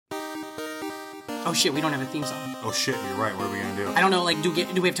Oh shit, we don't have a theme song. Oh shit, you're right. What are we gonna do? I don't know, like, do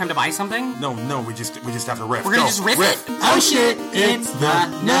we have time to buy something? No, we just have to riff. We're gonna just riff it? Oh shit, it's the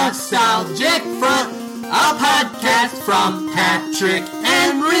Nostalgic Front, a podcast from Patrick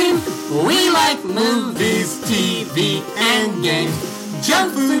and Reem. We like movies, TV, and games,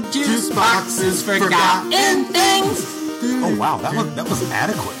 junk food, juice boxes, forgotten things. Oh wow, that was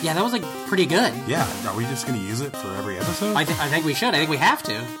adequate. Yeah, that was like pretty good. Yeah, are we just gonna use it for every episode? I think we should. I think we have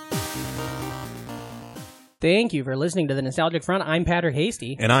to. Thank you for listening to the Nostalgic Front. I'm Patrick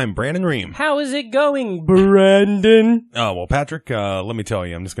Hasty. And I'm Brandon Ream. How is it going, Brandon? Oh, well, Patrick, let me tell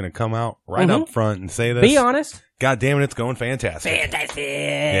you, I'm just going to come out right up front and say this. Be honest. God damn it, it's going fantastic. Fantastic.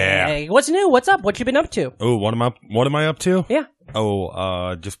 Yeah. What's new? What's up? What you been up to? Oh, what am I up to? Yeah.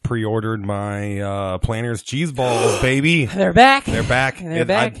 Oh, just pre-ordered my Planters cheese balls, baby. They're back. They're back. They're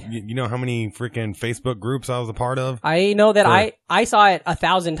back. You know how many freaking Facebook groups I was a part of? I know that I saw it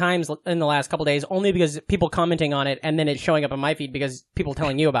 1,000 times in the last couple days, only because people commenting on it, and then it's showing up on my feed because people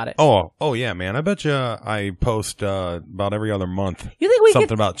telling you about it. Oh yeah, man. I bet you I post about every other month. You think we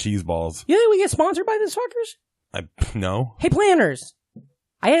something about cheese balls? You think we get sponsored by these fuckers? No. Hey, Planners.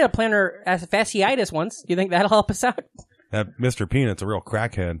 I had a planner fasciitis once. Do you think that'll help us out? That Mr. Peanut's a real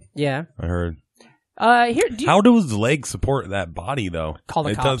crackhead. Yeah. I heard. How do his legs support that body, though? Call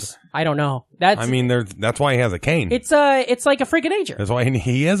the cops. I don't know. That's why he has a cane. It's like a freak of nature. That's why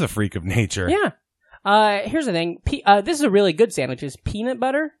he is a freak of nature. Yeah. Here's the thing. This is a really good sandwich. It's peanut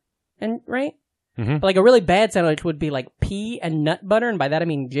butter, and right? Mm-hmm. But like a really bad sandwich would be like pea and nut butter, and by that I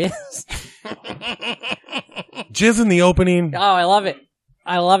mean jizz. Jizz in the opening. Oh, I love it.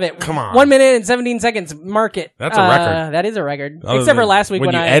 I love it. Come on. 1 minute and 17 seconds. Mark it. That's a record. That is a record. Except for last week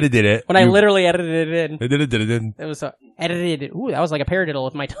when I edited it. When I literally edited it in. It It was edited. Ooh, that was like a paradiddle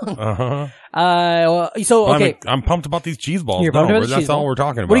with my tongue. Uh-huh. Okay. I'm pumped about these cheese balls. You're pumped about the cheese That's all ball? we're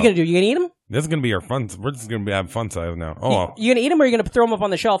talking about. What are you going to do? You going to eat them? This is going to be our fun. We're just going to have fun size now. Oh. You going to eat them or are you going to throw them up on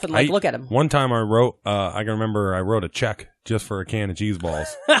the shelf and look at them? One time I wrote, I can remember I wrote a check just for a can of cheese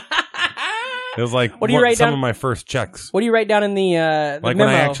balls. It was like some of my first checks. What do you write down in the like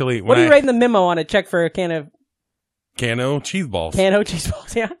memo? What do you write in the memo on a check for a can of cheese balls? Cano cheese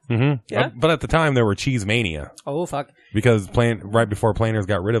balls, yeah. Mm-hmm. Yeah. But at the time, they were Cheese Mania. Oh, fuck. Because right before Planters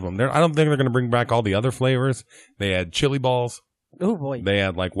got rid of them. I don't think they're going to bring back all the other flavors. They had chili balls. Oh, boy. They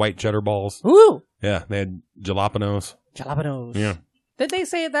had like white cheddar balls. Ooh. Yeah, they had jalapenos. Jalapenos. Yeah. Did they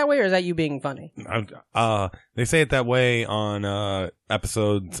say it that way, or is that you being funny? They say it that way on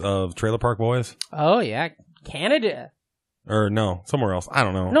episodes of Trailer Park Boys. Oh, yeah. Canada. Or no, somewhere else. I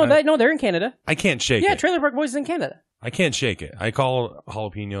don't know. No, they're in Canada. I can't shake it. Yeah, Trailer Park Boys is in Canada. I can't shake it. I call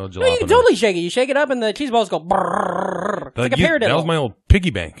jalapeno jalapeno. No, you can totally shake it. You shake it up and the cheese balls go brrrr. It's like a paradiddle. That was my old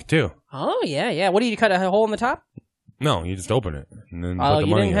piggy bank, too. Oh, yeah. What do you cut a hole in the top? No, you just open it and then put the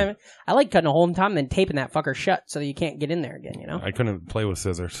money in. I like cutting a hole in the top and then taping that fucker shut so that you can't get in there again, you know? I couldn't play with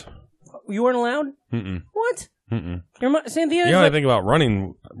scissors. You weren't allowed? Mm-mm. What? Mm-mm. Cynthia? You know, I think about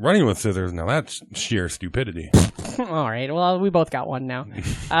running with scissors. Now that's sheer stupidity. All right. Well, we both got one now.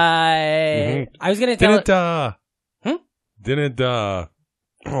 I was going to tell...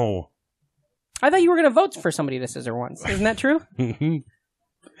 Oh. I thought you were going to vote for somebody to scissor once. Isn't that true?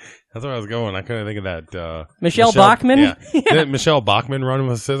 That's where I was going. I couldn't think of that. Michelle Bachmann? Yeah. Didn't Michelle Bachmann run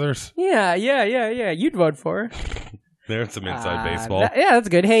with scissors? Yeah. You'd vote for her. There's some inside baseball. That's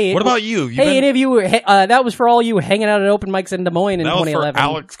good. Hey, what about you? Any of you? That was for all you hanging out at open mics in Des Moines in 2011. That was for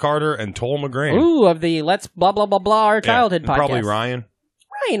Alex Carter and Toll McGrain. Ooh, of the Let's Blah Blah Blah Blah Our Childhood podcast. Probably Ryan.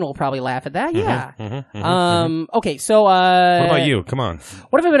 Ryan will probably laugh at that. Yeah. Okay. So. What about you? Come on.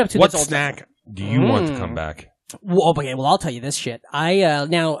 What have I been up to? What snack do you want to come back? Well, okay, I'll tell you this shit.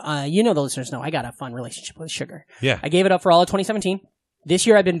 Now, you know, the listeners know I got a fun relationship with sugar. Yeah. I gave it up for all of 2017. This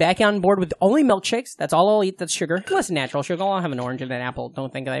year I've been back on board with only milkshakes. That's all I'll eat that's sugar. Unless natural sugar. I'll have an orange and an apple.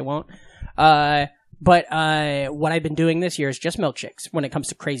 Don't think I won't. But what I've been doing this year is just milkshakes when it comes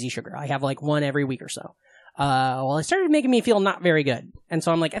to crazy sugar. I have like one every week or so. Well, it started making me feel not very good. And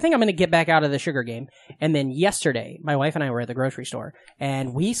so I'm like, I think I'm going to get back out of the sugar game. And then yesterday, my wife and I were at the grocery store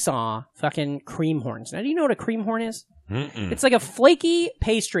and we saw fucking cream horns. Now, do you know what a cream horn is? Mm-mm. It's like a flaky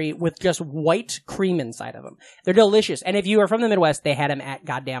pastry with just white cream inside of them. They're delicious. And if you are from the Midwest, they had them at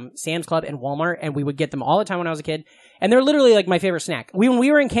goddamn Sam's Club and Walmart, and we would get them all the time when I was a kid. And they're literally like my favorite snack. When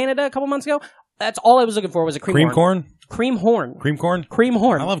we were in Canada a couple months ago, that's all I was looking for was a cream horn. Cream horn. Cream corn? Cream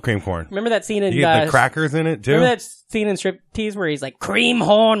horn. I love cream corn. Remember that scene in... You get the crackers in it, too? Remember that scene in Striptease where he's like, cream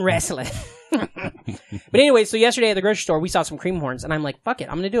horn wrestling? But anyway, so yesterday at the grocery store, we saw some cream horns, and I'm like, fuck it,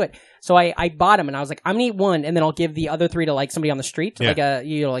 I'm going to do it. So I bought them, and I was like, I'm going to eat one, and then I'll give the other three to, like, somebody on the street,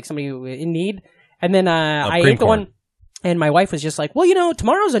 like somebody in need. And then I ate the one, and my wife was just like, well,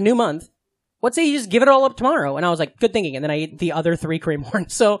 tomorrow's a new month. let's say you just give it all up tomorrow. And I was like, good thinking. And then I ate the other 3 cream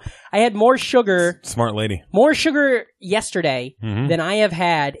horns. So I had more sugar. Smart lady. More sugar yesterday than I have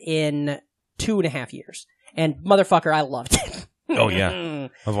had in 2.5 years. And motherfucker, I loved it. Oh, yeah. I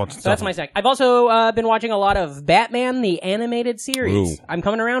was watching So that's my snack. I've also been watching a lot of Batman, the animated series. Ooh. I'm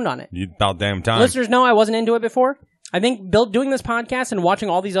coming around on it. About damn time. Listeners know I wasn't into it before. I think doing this podcast and watching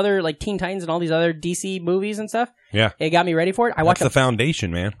all these other, like, Teen Titans and all these other DC movies and stuff, it got me ready for it. That's the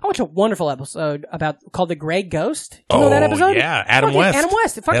foundation, man. I watched a wonderful episode called The Grey Ghost. Do you know that episode? Yeah, Adam West. Adam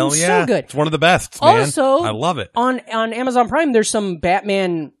West. It fucking Hell yeah. so good. It's one of the best, man. Also, I love it. On Amazon Prime, there's some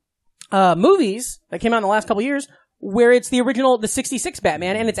Batman movies that came out in the last couple of years where it's the original, the 66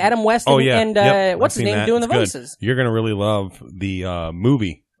 Batman, and it's Adam West and what's his name doing the voices. You're going to really love the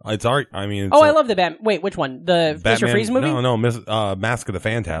movie. It's art. I mean, I love the Batman. Wait, which one? The Batman, Mr. Freeze movie? No, Mask of the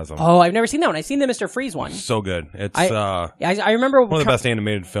Phantasm. Oh, I've never seen that one. I've seen the Mr. Freeze one. So good. It's I remember one of the best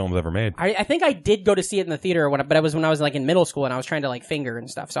animated films ever made. I think I did go to see it in the theater, but it was when I was like in middle school and I was trying to like finger and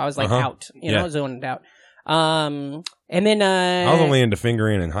stuff. So I was like out, zoned out. And then I was only into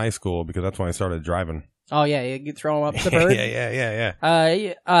fingering in high school because that's when I started driving. Oh yeah, you throw them up the bird. What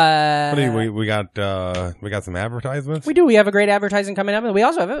do we got some advertisements. We do. We have a great advertising coming up, and we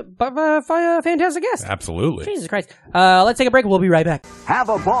also have a fantastic guest. Absolutely. Jesus Christ. Let's take a break. We'll be right back. Have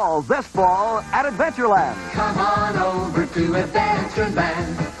a ball this fall at Adventureland. Come on over to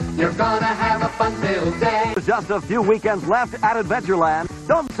Adventureland. You're gonna have a fun-filled day. There's just a few weekends left at Adventureland.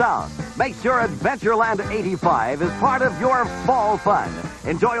 Don't south. Make sure Adventureland 85 is part of your fall fun.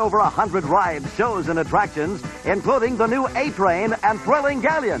 Enjoy over 100 rides, shows, and attractions, including the new A-Train and thrilling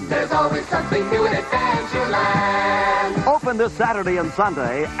galleons. There's always something new in Adventureland. Open this Saturday and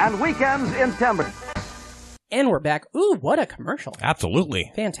Sunday, and weekends in September. And we're back. Ooh, what a commercial.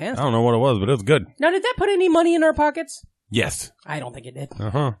 Absolutely. Fantastic. I don't know what it was, but it was good. Now, did that put any money in our pockets? Yes. I don't think it did.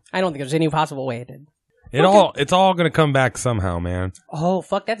 Uh-huh. I don't think there's any possible way it did. It's all going to come back somehow, man. Oh,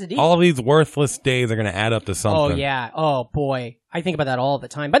 fuck, that's deep. All of these worthless days are going to add up to something. Oh, yeah. Oh, boy. I think about that all the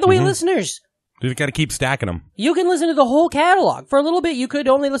time. By the way, listeners, you just got to keep stacking them. you can listen to the whole catalog. For a little bit, you could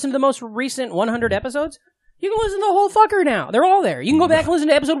only listen to the most recent 100 episodes. You can listen to the whole fucker now. They're all there. You can go back and listen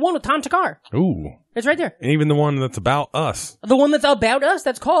to episode 1 with Tom Takar. Ooh. It's right there. And even the one that's about us. The one that's about us,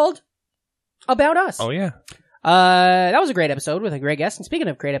 that's called About Us. Oh, yeah. That was a great episode with a great guest. And speaking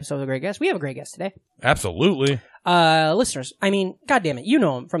of great episodes with a great guest, we have a great guest today. Absolutely. Listeners, I mean, goddamn it, you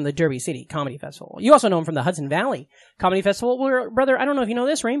know him from the Derby City Comedy Festival. You also know him from the Hudson Valley Comedy Festival, where, brother, I don't know if you know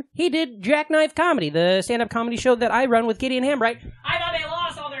this, Reem, he did Jackknife Comedy, the stand-up comedy show that I run with Gideon Hambright. I thought they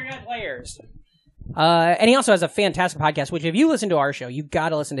lost all their good players. And he also has a fantastic podcast, which if you listen to our show, you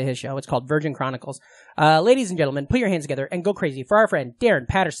gotta listen to his show. It's called Virgin Chronicles. Ladies and gentlemen, put your hands together and go crazy for our friend Darin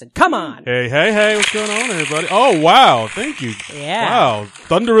Patterson. Come on! Hey, what's going on, everybody? Oh, wow, thank you. Yeah. Wow,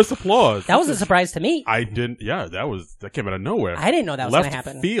 thunderous applause. That was a surprise to me. That came out of nowhere. I didn't know that was going to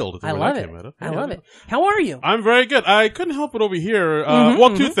happen. Left field. I love it. I love it. How are you? I'm very good. I couldn't help but over here.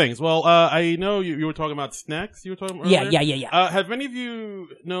 Two things. Well, I know you were talking about snacks. You were talking about earlier. Yeah. Have any of you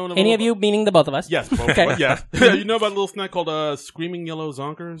known? Any of you, meaning the both of us? Yes. Both of us, yes. You know about a little snack called Screaming Yellow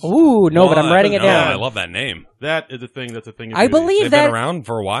Zonkers? Ooh, no, but I'm writing it down. I love that name. That is a thing. That's a thing. I believe They've been around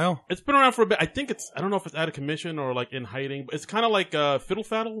for a while. It's been around for a bit. I think I don't know if it's out of commission or like in hiding, but it's kind of like Fiddle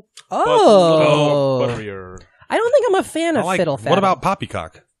Faddle. Oh. But butterier. I don't think I'm a fan of Fiddle Faddle. What about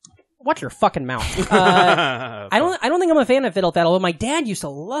Poppycock? Watch your fucking mouth. I don't think I'm a fan of Fiddle Faddle, but my dad used to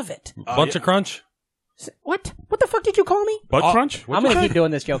love it. Bunch of Crunch? What? What the fuck did you call me? Butt Crunch? I'm going to keep doing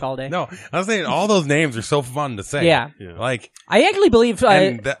this joke all day. No, I was saying all those names are so fun to say. Yeah. Like, I actually believe... what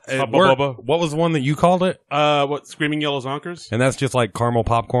was the one that you called it? Screaming Yellow Zonkers? And that's just like caramel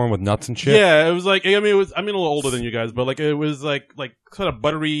popcorn with nuts and shit? Yeah, it was like, I'm a little older than you guys, but like it was like kind of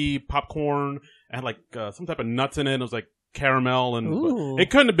buttery popcorn and like some type of nuts in it. It was like caramel and it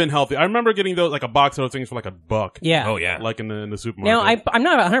couldn't have been healthy. I remember getting those like a box of those things for like $1. Yeah. Oh yeah. Like in the supermarket. Now I'm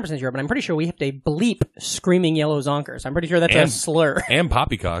not 100% sure, but I'm pretty sure we have to bleep Screaming Yellow Zonkers. I'm pretty sure that's a slur. And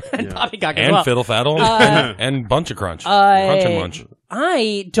Poppycock. Poppycock as and well. Fiddle Faddle and Bunch of Crunch. Crunch and Munch.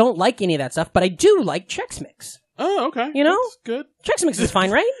 I don't like any of that stuff, but I do like Chex Mix. Oh, okay. You know? That's good. Chex Mix is fine,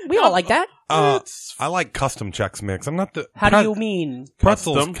 right? We all like that. I like custom Chex Mix. I'm not the... How do you mean?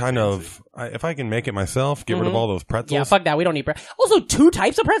 Pretzels Custom? kind of... if I can make it myself, get rid of all those pretzels. Yeah, fuck that. We don't need pretzels. Also, 2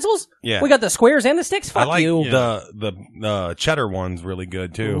 types of pretzels? Yeah. We got the squares and the sticks? Fuck I like you. the cheddar one's really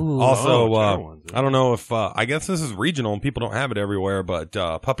good, too. Ooh. Also, cheddar ones, yeah. I don't know if... I guess this is regional and people don't have it everywhere, but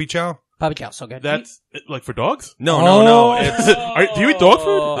Puppy Chow? Puppy chow's so good. That's like for dogs? No. It's Do you eat dog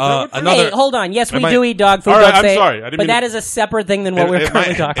food? another. Hey, hold on. Yes, we Am I- do eat dog food. All right, don't I'm say, sorry. I didn't but mean that to- is a separate thing than what we're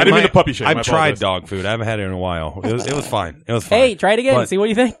currently talking I didn't mean about. to puppy shame. I I've tried apologize. dog food. I haven't had it in a while. It was fine. It was fine. Hey, try it again. But, See what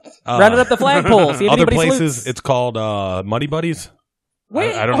you think. Round it up the flagpole. See if other anybody places, salutes. it's called Muddy Buddies.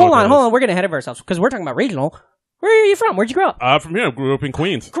 Wait, I don't know hold what on, that hold is. on. We're getting ahead of ourselves because we're talking about regional. Where are you from? Where'd you grow up? From here. I grew up in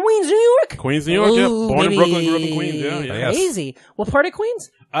Queens. Queens, New York. Queens, New York, yeah. Ooh, Born in baby. Brooklyn, grew up in Queens, yeah. Yes. Crazy. What part of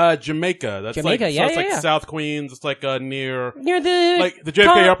Queens? Jamaica. That's Jamaica, like, yeah, so it's yeah. like South Queens. It's like near Near the like the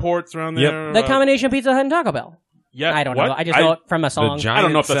JFK airport's around there. the combination Pizza Hut and Taco Bell. Yeah, I don't what? know. I just know it from a The song. giant I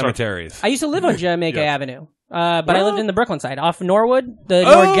don't know if that's cemeteries. I used to live on Jamaica Yeah. Avenue, but I Well- lived in the Brooklyn side, off Norwood, the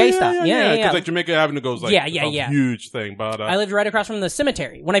Oh, Norwood J stop. Yeah, yeah. like Jamaica Avenue goes like Yeah, a yeah. huge thing. But I lived right across from the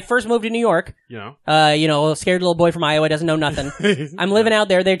cemetery. When I first moved to New York, you know, a little scared little boy from Iowa doesn't know nothing. I'm living out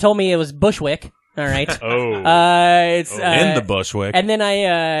there. They told me it was Bushwick. All right. It's in the Bushwick. And then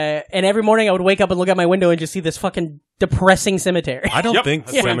and every morning I would wake up and look out my window and just see this fucking depressing cemetery. I don't Yep, think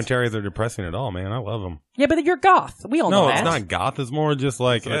that's right. cemeteries are depressing at all, man. I love them. Yeah, but you're goth. We all know No, that. it's not goth. It's more just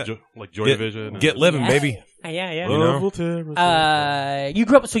like, like Joy get, Division. get living, Yeah. baby. Yeah. You know? Love will tear us You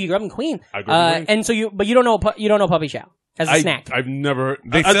grew up in Queen. I grew up in Queens. And so you don't know Puppy Chow as a snack. I've never,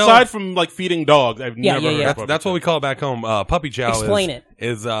 They sell- aside from like feeding dogs, I've Yeah, never yeah, heard yeah. of That's what we call it back home. Puppy chow Explain it.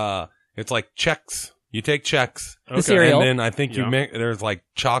 is it's like checks. You take checks. The cereal. And then I think you Yeah. make, there's like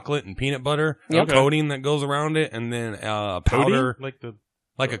chocolate and peanut butter, Yep. coating that goes around it, and then powder, Codeine?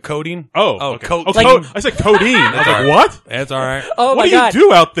 like a coating. Okay. coat. Oh, Like- I said codeine. I was That's like, all right. what? That's all right. Oh What my do god! you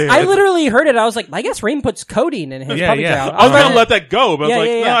do out there? I literally heard it. I was like, I guess Reem puts codeine in his Yeah, Puppy yeah. Chow. I was going to let that go, but Yeah, I was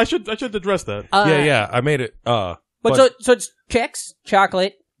like, yeah, no, yeah. I should address that. Yeah. I made it. But so it's Chex,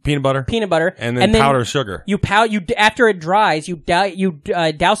 chocolate, peanut butter, and then powdered sugar. You after it dries, you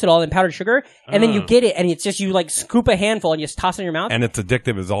douse it all in powdered sugar, and then you get it, and it's just you like scoop a handful and you just toss it in your mouth. And it's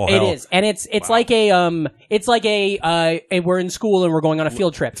addictive as all It hell. is, and it's like we're in school and we're going on a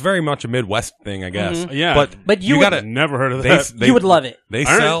field trip. It's very much a Midwest thing, I guess. Yeah. But you would- gotta. Never heard of They, that. they, You would love it. They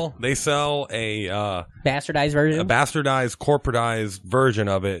All sell a Bastardized version. bastardized, corporatized version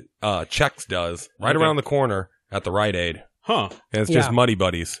of it. Chex does right Okay. around the corner at the Rite Aid. Huh. And it's just Yeah. Muddy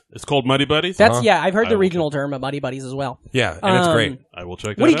Buddies. It's called Muddy Buddies? That's I've heard I the will regional term of Muddy Buddies as well. Yeah, and it's great. I will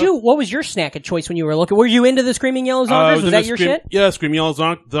check that What did out. you? What was your snack of choice when you were looking? Were you into the Screaming Yellow Zonkers? Was in that the your Scream- shit? Yeah, Screaming Yellow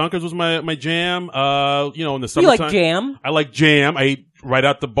Zonkers was my jam. In the You summertime. like jam? I like jam. I eat right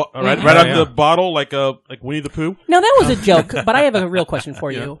out the right Mm-hmm. out Yeah. the bottle like Winnie the Pooh. No, that was a joke. But I have a real question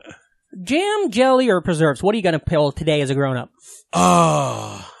for you: jam, jelly, or preserves? What are you going to pill today as a grown up?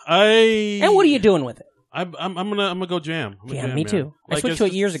 And what are you doing with it? I'm gonna go jam. I'm a Yeah, jam me man. too. I Like, switched it's to it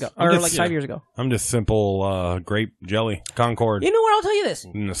just- years ago, I'm or just- like 5 years ago. I'm just simple grape jelly, Concord, You know what? I'll tell you this.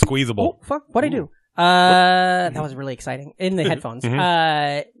 and a squeezable. Oh fuck! What'd I do? That was really exciting in the headphones.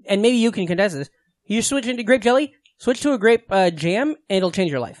 And maybe you can contest this. You switch into grape jelly, switch to a grape jam, and it'll change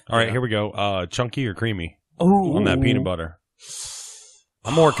your life. All right, here we go. Chunky or creamy Oh, on that peanut butter?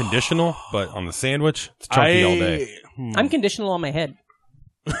 I'm more conditional, but on the sandwich, it's chunky all day. I'm conditional on my head.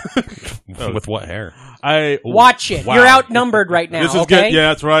 With what hair? Watch it. Wow. You're outnumbered right now. This is okay? good. Yeah,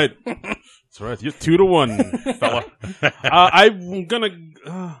 that's right. That's right. You're 2-1, fella. I'm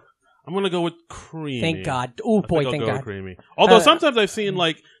gonna go with creamy. Thank God. Oh I think boy, I'll thank go God. with creamy. Although sometimes I've seen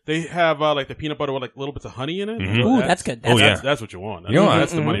like they have like the peanut butter with like little bits of honey in it. Mhm. Ooh, that's good. That's Oh, yeah. That's what you want. You know what?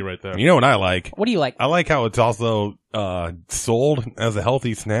 That's the money right there. You know what I like? What do you like? I like how it's also sold as a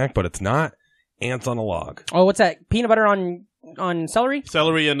healthy snack, but it's not. Ants on a log. Oh, what's that? Peanut butter on celery?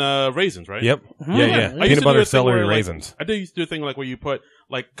 Celery and raisins, right? Yep. Mhm. Yeah, I yeah. I used to Peanut do butter, a thing celery, where, like, raisins. I used to do a thing like where you put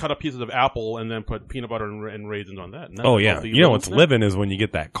like cut up pieces of apple and then put peanut butter and raisins on that. And that's Oh a yeah. healthy You know little what's snack. living is when you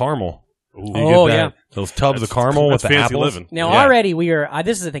get that caramel. Ooh. You Oh, get that, yeah. those tubs of That's- caramel with that's the fancy apples. living. Now Yeah. already we are.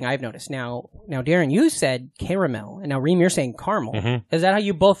 This is the thing I've noticed. Now, Darin, you said caramel, and now Reem, you're saying caramel. Mhm. Is that how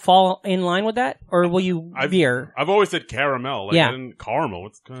you both fall in line with that, or will you veer? I've always said caramel. Like, Yeah. I didn't caramel.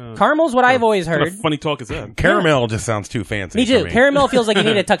 What's kind of Caramel's what I've always heard. funny talk is that? Caramel just sounds too fancy. Me for too. me. Caramel feels like you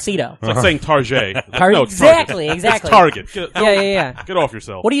need a tuxedo. It's like saying Target. No, it's Exactly, Target. exactly. It's Target. Get, Yeah. get off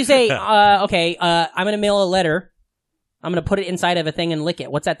yourself. What do you say? Okay, I'm gonna mail a letter. I'm gonna put it inside of a thing and lick it.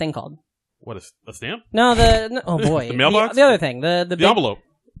 What's that thing called? What is a stamp? No, oh boy, The mailbox? The other thing, the The big envelope.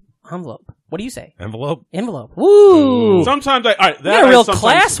 envelope. What do you say? Envelope. Envelope. Woo! Sometimes all right, We that got a I real sometimes-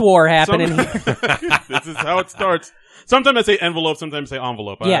 class war happening here. This is how it starts. Sometimes I say envelope, sometimes I say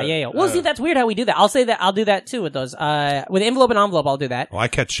envelope. Yeah. Well, see, that's weird how we do that. I'll say that. I'll do that too with those. With envelope and envelope, I'll do that. Well, I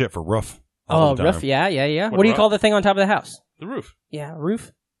catch shit for roof. Oh, all the time. roof. Yeah. What What do you roof? call the thing on top of the house? The roof. Yeah,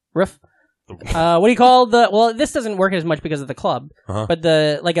 roof. What do you call the? Well, this doesn't work as much because of the club. Uh-huh. But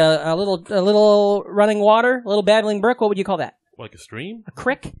the like a little running water, a little babbling brook. What would you call that? Like a stream? A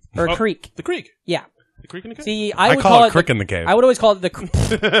crick or a creek? The creek. Yeah. The creek in the cave? See, I would call it crick in the cave. I would always call it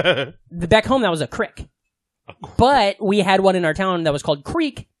the back home, that was a crick. But we had one in our town that was called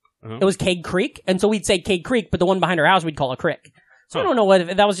Creek. It was Keg Creek. And so we'd say Keg Creek, but the one behind our house we'd call a crick. So I don't know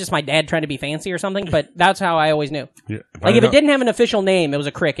if that was just my dad trying to be fancy or something, but that's how I always knew. Yeah, like if it didn't have an official name, it was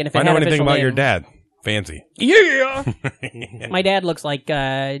a crick. And if it had an official name... I know anything about your dad. Fancy. Yeah! My dad looks like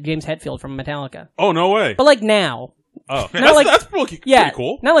James Hetfield from Metallica. Oh, no way. But like now. Oh, that's pretty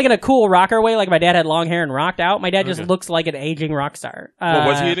cool. Not like in a cool rocker way, like my dad had long hair and rocked out. My dad just looks like an aging rock star.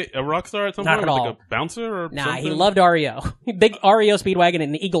 Was he a rock star at some point? Not at all. Like a bouncer or something? He loved REO. Big REO Speedwagon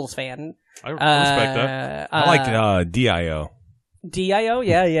and Eagles fan. I respect that. I liked DIO. DIO?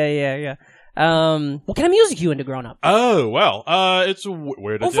 Yeah. What kind of music you into growing up? Oh, well, it's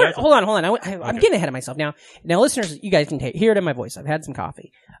weird. Hold on. I'm getting ahead of myself now. Now, listeners, you guys can hear it in my voice. I've had some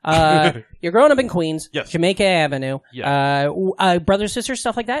coffee. You're growing up in Queens, yes. Jamaica Avenue. Yes. Brother, sister,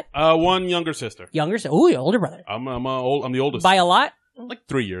 stuff like that? One younger sister. Ooh, older brother. I'm the oldest. By a lot? Like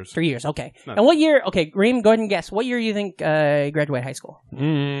 3 years. 3 years, okay. And what year, Reem, go ahead and guess. What year do you think graduate high school?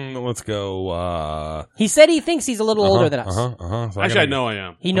 Let's go, He said he thinks he's a little older than us. So actually, I know I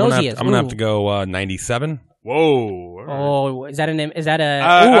am. He knows he is. I'm going to have to go 97. Whoa. Right. Oh, is that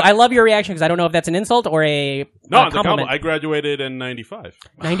I love your reaction because I don't know if that's an insult or a compliment. I graduated in 95.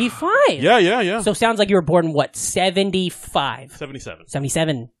 95? Yeah. So sounds like you were born, 75? 77.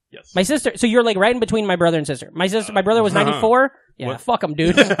 77. Yes. My sister, so you're like right in between my brother and sister. My brother was 94. Yeah, what? Fuck them,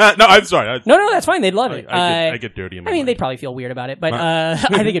 dude. No, I'm sorry. No, that's fine. They'd love it. I get dirty in my mind. they'd probably feel weird about it, but I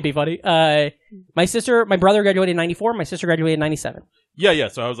think it'd be funny. My brother graduated in 94. My sister graduated in 97. Yeah.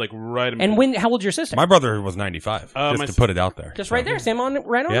 So I was like right in And how old's your sister? My brother was 95. Just to put it out there. Just right there. Same on,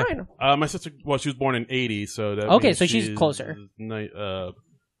 right on line. My sister, she was born in 80, so that okay, so she's closer.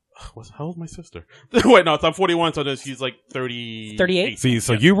 How old is my sister? Wait, no, I'm 41, so she's like 30. 38? See,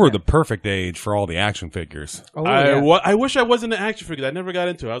 so you were the perfect age for all the action figures. Oh, I wish I wasn't an action figure. I never got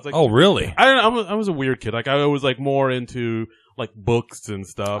into it. I was like, oh, really? I don't know. I was a weird kid. Like, I was like more into like books and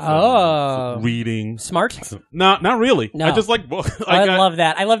stuff. Oh. And reading. Smart? No, not really. No. I just like books. I love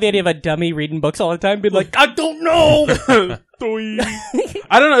that. I love the idea of a dummy reading books all the time, being like, I don't know!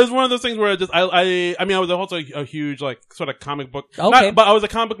 I don't know. It was one of those things where I was also a huge like sort of comic book. Okay. But I was a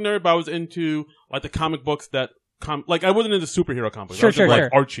comic book nerd. But I was into like the comic books that like I wasn't into superhero comics. Sure.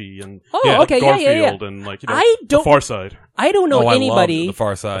 Like Archie and Garfield and like The Far Side. I don't know anybody. I love the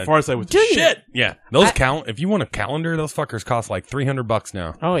Far Side. The Far Side was shit. Yeah, those count. If you want a calendar, those fuckers cost like $300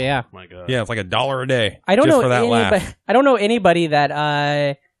 now. Oh yeah. My God. Yeah, it's like $1 a day. I don't just know for that anybody. laugh. I don't know anybody that.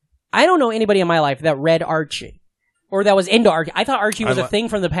 I don't know anybody in my life that read Archie. Or that was into Archie. I thought Archie was a thing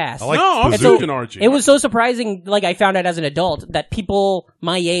from the past. I was huge in Archie. It was so surprising, like I found out as an adult, that people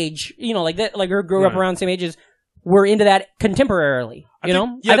my age, like that, like grew up around the same ages, were into that contemporarily. I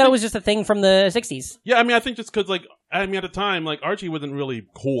thought it was just a thing from the 60s. Yeah, I think just because, at the time, Archie wasn't really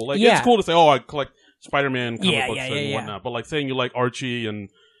cool. Like, it's cool to say, I collect Spider-Man comic books and whatnot. But, like, saying you like Archie and,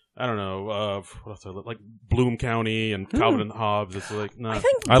 I don't know, what else? Like, Bloom County and Calvin and Hobbes. It's like, no.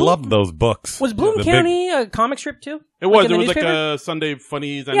 I loved those books. Was Bloom County a comic strip, too? It was. It was like a Sunday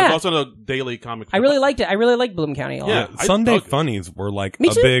Funnies, and it was also a daily comic strip. I really liked it. I really liked Bloom County a lot. Yeah, Sunday Funnies were, like,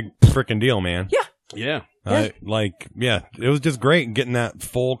 a big freaking deal, man. Yeah. It was just great getting that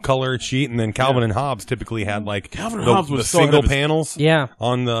full color sheet, and then Calvin and Hobbes typically had Hobbes was the single panels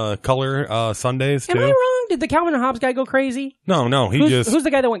on the color Sundays too. Am I wrong? Did the Calvin and Hobbes guy go crazy? No, who's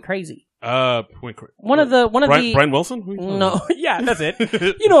the guy that went crazy? One of the Brian Wilson? No, that's it.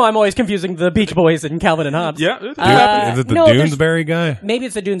 I'm always confusing the Beach Boys and Calvin and Hobbes. Yeah, is it the Doonesbury guy? Maybe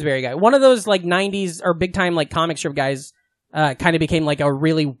it's the Doonesbury guy. One of those like 90s or big time like comic strip guys kind of became like a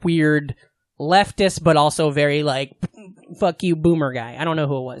really weird leftist, but also very like fuck you boomer guy. I don't know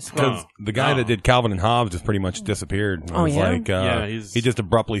who it was. Because the guy that did Calvin and Hobbes just pretty much disappeared. He just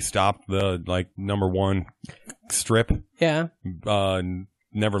abruptly stopped the #1 strip. Yeah.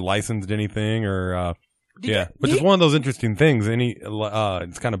 Never licensed anything which is one of those interesting things.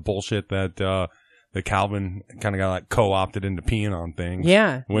 It's kind of bullshit that the Calvin kind of got co-opted into peeing on things.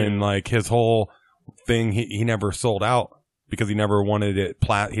 Yeah. When his whole thing, he never sold out because he never wanted it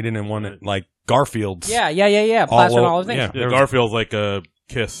he didn't want it like Garfield's. Yeah. Plastered all his things. Yeah, Garfield's like a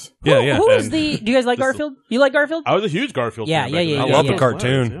Kiss. Who is the? Do you guys like Garfield? You like Garfield? I was a huge Garfield fan. I love the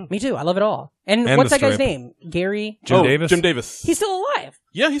cartoon. Me too. I love it all. And what's that guy's name? Gary? Jim Davis? Jim Davis. He's still alive.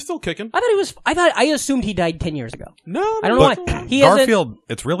 Yeah, he's still kicking. I assumed he died 10 years ago. No, I don't know why. Garfield,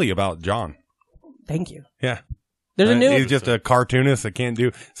 it's really about John. Thank you. Yeah. He's just a cartoonist that can't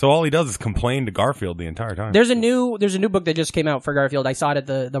do. So all he does is complain to Garfield the entire time. There's a new book that just came out for Garfield. I saw it at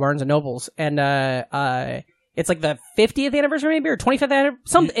the Barnes and Nobles, and It's like the 50th anniversary, maybe, or 25th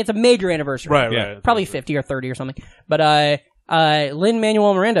anniversary. It's a major anniversary. Right. Probably 50 or 30 or something. But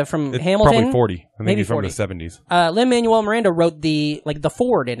Lin-Manuel Miranda from It's Hamilton. probably 40. I think maybe he's from 40. the 70s. Lin-Manuel Miranda wrote the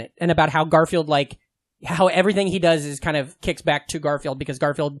forward in it, and about how Garfield, like, how everything he does is kind of kicks back to Garfield, because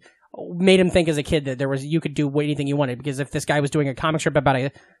Garfield made him think as a kid that you could do anything you wanted, because if this guy was doing a comic strip about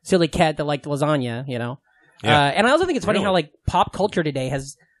a silly cat that liked lasagna, you know. Yeah. And I also think it's funny how, like, pop culture today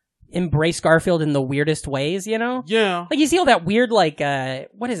has embraced Garfield in the weirdest ways, you know? Yeah. Like, you see all that weird, like,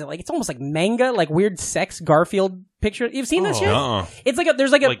 what is it? Like, it's almost like manga, like weird sex Garfield picture. You've seen this shit? It's like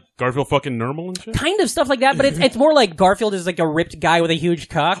there's like a... Like Garfield fucking normal and shit? Kind of stuff like that, but it's more like Garfield is like a ripped guy with a huge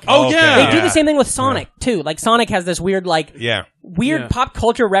cock. Oh, yeah. They do the same thing with Sonic, too. Like, Sonic has this weird, like... Weird pop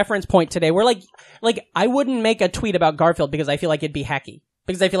culture reference point today where, like, I wouldn't make a tweet about Garfield because I feel like it'd be hacky.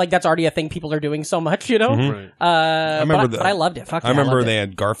 Because I feel like that's already a thing people are doing so much, you know? Right. But I loved it. Fuck I yeah, remember loved they it.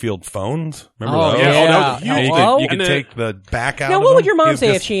 had Garfield phones. Remember Oh, those? yeah. Oh, that was huge. You could take the back out Now, of what them. would your mom It was say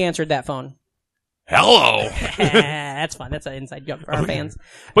just, if she answered that phone? Hello. That's fun. That's an inside joke for our fans.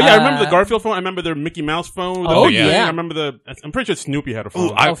 But yeah, I remember the Garfield phone. I remember their Mickey Mouse phone. Oh, big yeah. thing. I remember I'm pretty sure Snoopy had a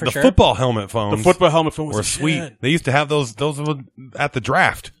phone. Ooh, for the sure. football helmet phones. The football helmet phone was were sweet. shit. They used to have those were at the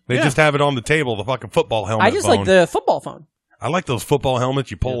draft. They just have it on the table, the fucking football helmet I just phone. like the football phone. I like those football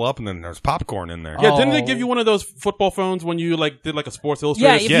helmets you pull up and then there's popcorn in there. Yeah, didn't they Oh. give you one of those football phones when you like did like a Sports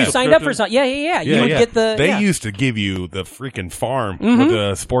Illustrated? Yeah, if you signed up for something. Yeah. You would get the... They yeah. used to give you the freaking farm with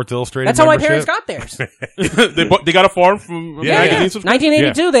the Sports Illustrated That's how my membership. parents got theirs. they got a farm from magazine subscription?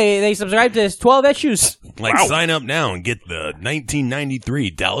 1982, they subscribed to 12 issues. Like, sign up now and get the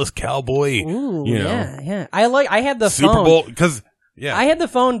 1993 Dallas Cowboy. Ooh, you know, yeah. I had the Super phone. Bowl, because... Yeah. I had the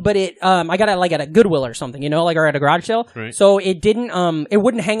phone, but I got it like at a Goodwill or something, you know, like or at a garage sale. Right. So it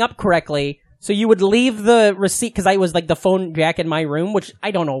wouldn't hang up correctly. So you would leave the receipt, because I was like the phone jack in my room, which I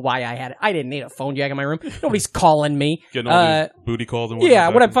don't know why I had it. I didn't need a phone jack in my room. Nobody's calling me. Getting all these booty calls and whatnot. Yeah,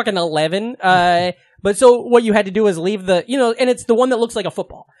 when I'm fucking 11. But so what you had to do is leave the, you know, and it's the one that looks like a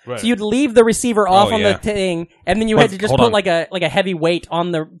football. Right. So you'd leave the receiver off on yeah. the thing, and then you had to just hold put on. like a heavy weight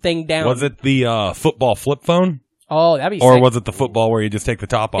on the thing down. Was it the football flip phone? Oh, that'd be Or sick. was it the football where you just take the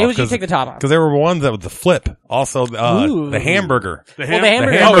top off? It was you take the top off. Because there were ones that was the flip. Also, Ooh. the hamburger. The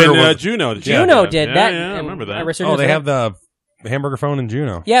hamburger. Oh, and was- Juno. Juno did yeah, that. Yeah, I remember that. Oh, they have the hamburger phone in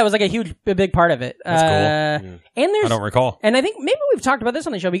Juno. Yeah, it was like a big part of it. That's cool. And there's, I don't recall. and I think maybe we've talked about this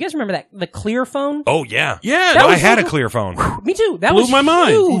on the show, but you guys remember the clear phone? Oh, yeah. Yeah, That I was had so a clear phone. Me too. That Blew was my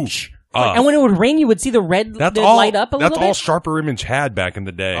mind. huge. And when it would ring, you would see the red light up a little bit. That's all Sharper Image had back in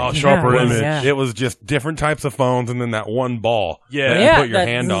the day. Oh, Sharper Yeah, Image. yeah. It was just different types of phones and then that one ball Yeah. that Yeah, you put your that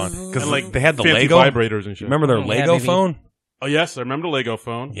hand on. zzz. Because And, like, they had the fancy Lego. vibrators and shit. Remember their Yeah, Lego baby. phone? Oh, yes, I remember the Lego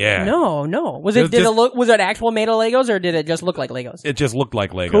phone. Yeah. No. Was It was just- was it actual made of Legos, or did it just look like Legos? It just looked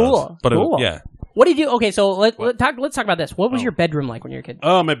like Legos. Cool. But Cool. yeah. What did you? Okay, so let's talk about this. What was your bedroom like when you were a kid?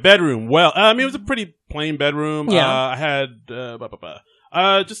 Oh, my bedroom. Well, I mean, it was a pretty plain bedroom. Yeah. I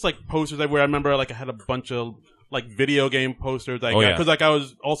had just like posters everywhere. I remember like I had a bunch of like video game posters. I got yeah. because like I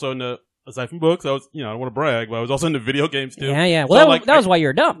was also into aside from books. I was I don't want to brag, but I was also into video games too. Yeah. So, Well, like, that was why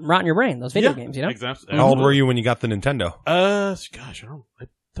you're dumb, rotting your brain. Those video yeah, games, you know. Exactly. How old were you when you got the Nintendo? Gosh, I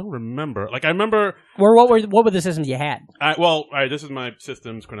don't remember. Like I remember. Or what were the systems you had? All right. This is my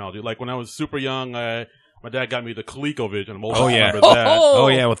systems chronology. Like when I was super young, my dad got me the ColecoVision. I'm old. Oh, yeah. I remember that. Oh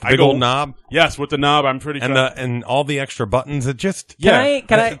yeah, with the big old knob Yes, with the knob. I'm pretty and sure. and all the extra buttons. It just Can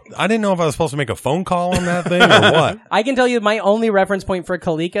I? I didn't know if I was supposed to make a phone call on that thing or what. I can tell you my only reference point for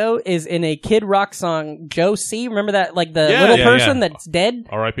Coleco is in a Kid Rock song, Joe C. Remember that, like the Yeah, little yeah, person yeah. that's dead?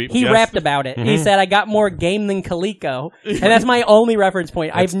 R.I.P. He Yes. rapped about it. He said, "I got more game than Coleco," and that's my only reference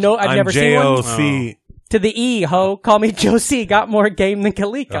point. I've never seen one. JOC. To the E, ho. Call me Joe C. Got more game than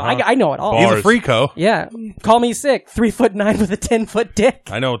Coleco. I know it all. Bars. He's a freako. Yeah. Call me sick. 3'9" with a 10-foot dick.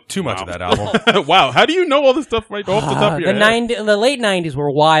 I know too much of that album. Wow, how do you know all this stuff right off the top of your head? The late 90s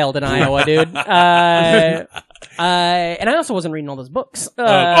were wild in Iowa, dude. And I also wasn't reading all those books.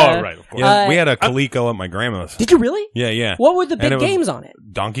 Right, of course. Yeah, we had a Coleco at my grandma's. Did you really? Yeah. What were the And big it was games on it?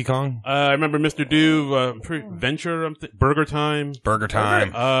 Donkey Kong, I remember Mr. Do, Venture, Burger Time. Burger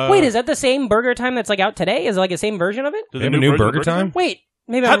Time. Wait, is that the same Burger Time that's like out today? Is it like the same version of it? Did They have a new Burger Time? Wait,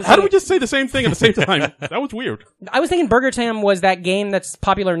 maybe How do we just say the same thing at the same time? That was weird. I was thinking Burger Time was that game that's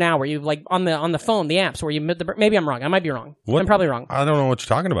popular now, where you like on the phone, the apps, where you maybe I'm wrong. I might be wrong. What? I'm probably wrong. I don't know what you're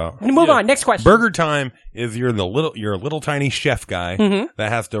talking about. Move on. Next question. Burger Time is you're a little tiny chef guy Mm-hmm. that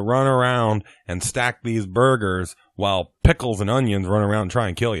has to run around and stack these burgers while pickles and onions run around and try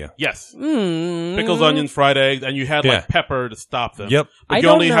and kill you. Yes. Pickles, onions, fried eggs, and you had like pepper to stop them. Yep. But you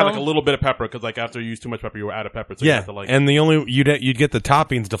only had like a little bit of pepper because like after you used too much pepper, you were out of pepper. So you had to, like, and you'd get the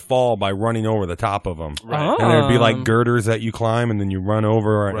toppings to fall by running over the top of them. Right. And there'd be like girders that you climb, and then you run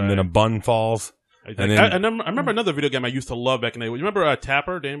over, and then a bun falls. And then, I remember another video game I used to love back in the day. You remember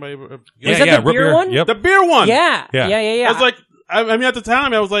Tapper? Did anybody ever? Is that the beer one? Yep. The beer one. Yeah. I was like, I mean, at the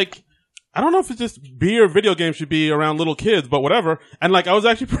time, I was like, I don't know if it's just beer video games should be around little kids, but whatever. And like, I was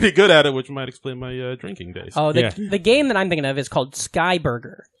actually pretty good at it, which might explain my drinking days. Oh, the game that I'm thinking of is called Sky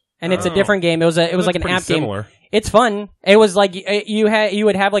Burger, and it's a different game. It was like an app similar. game. It's fun. It was like you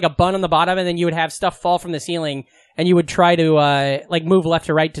would have like a bun on the bottom, and then you would have stuff fall from the ceiling. And you would try to like move left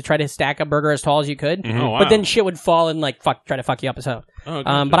to right to try to stack a burger as tall as you could, but then shit would fall and like try to fuck you up as hell.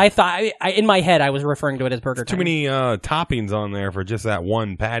 But I thought in my head I was referring to it as Burger Time. Too many toppings on there for just that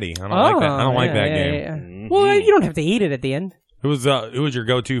one patty. I don't like that. I don't like that game. Yeah. Well, you don't have to eat it at the end. Who was your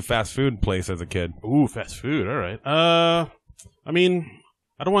go-to fast food place as a kid? Ooh, fast food. All right. I mean,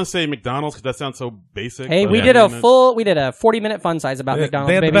 I don't want to say McDonald's because that sounds so basic. Hey, we did a 40-minute fun size about McDonald's.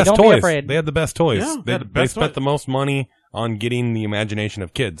 They had baby. the best Don't toys. be afraid. They had the best toys. Yeah, they spent the most money on getting the imagination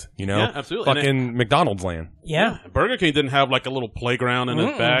of kids. You know, Yeah, absolutely. Fucking McDonald's land. Yeah. Burger King didn't have like a little playground in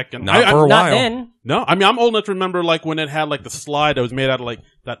its back. And Not for a Not while. then. No, I mean, I'm old enough to remember like when it had like the slide that was made out of like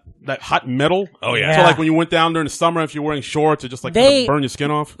that hot metal. Oh, yeah. So like when you went down during the summer, if you're wearing shorts, it just like kinda burn your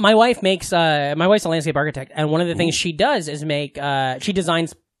skin off. My wife makes. My wife's a landscape architect, and one of the things she does is make. She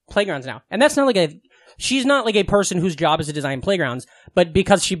designs playgrounds now, and that's not like a. She's not like a person whose job is to design playgrounds, but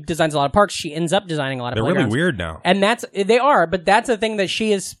because she designs a lot of parks, she ends up designing a lot of They're playgrounds. really weird now. And they are, but that's the thing that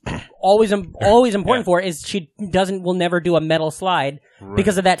she is always important for is she will never do a metal slide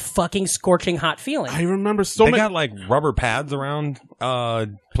because of that fucking scorching hot feeling. I remember They got like rubber pads around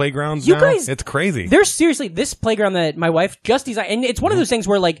playgrounds You now. guys- It's crazy. There's seriously this playground that my wife just designed, and it's one of those things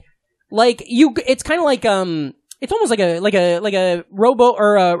where it's kind of like it's almost like a rowboat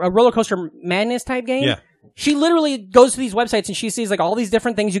or a roller coaster madness type game. Yeah. She literally goes to these websites and she sees like all these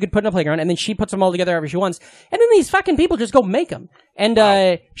different things you could put in a playground, and then she puts them all together however she wants. And then these fucking people just go make them.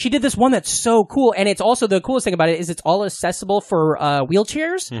 And she did this one that's so cool, and it's also the coolest thing about it is it's all accessible for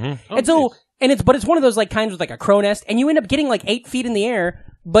wheelchairs. Mm-hmm. And it's one of those like kinds with like a crow nest, and you end up getting like 8 feet in the air.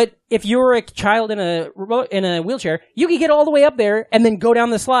 But if you're a child in a wheelchair, you can get all the way up there and then go down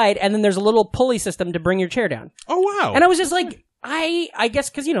the slide, and then there's a little pulley system to bring your chair down. Oh wow! And I was just like, I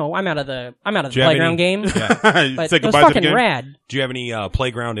guess because I'm out of the playground game, but Say it was goodbye to the fucking game? rad. Do you have any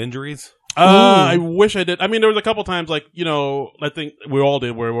playground injuries? I wish I did. I mean, there was a couple times, like, I think we all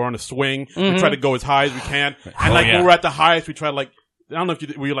did, where we're on a swing. We try to go as high as we can. And, when we're at the highest, we try to, like, I don't know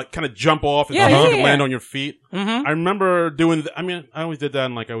if where you, like, kind of jump off and land on your feet. I remember doing, I always did that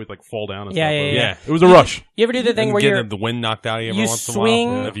and, like, I always, like, fall down and stuff. Yeah. It was a rush. You ever do the thing where get the wind knocked out of you every once in a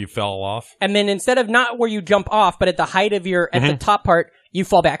while if you fell off? And then instead of not where you jump off, but at the height of at the top part, you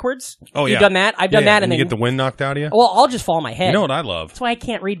fall backwards? Oh, yeah. You've done that? I've done that. And then you get the wind knocked out of you? Well, I'll just fall on my head. You know what I love? That's why I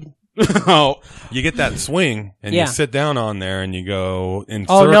can't read. You get that swing and you sit down on there and you go in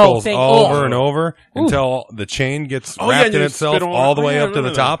circles over and over until the chain gets wrapped in itself all the way up to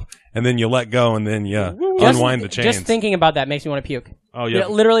the top, and then you let go and then you unwind the chains. Just thinking about that makes me want to puke. Oh yeah,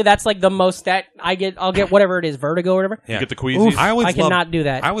 literally that's like the most that I'll get whatever it is, vertigo or whatever. You get the queasies. I cannot do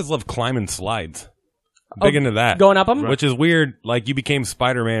that. I always love climbing slides. Big into that. Going up them? Which is weird. Like, you became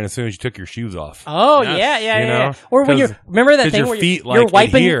Spider-Man as soon as you took your shoes off. Oh, yes. yeah. Or when remember that thing your where feet,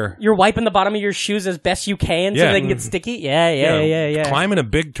 you're wiping the bottom of your shoes as best you can so they can get sticky? Yeah. Climbing a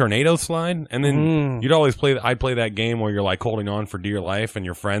big tornado slide, and then I'd play that game where you're, like, holding on for dear life, and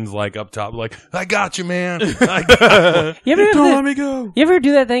your friend's, like, up top, like, I got you, man. Don't let me go. You ever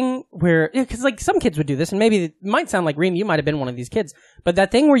do that thing where, because, like, some kids would do this, and maybe it might sound like Reem, you might have been one of these kids, but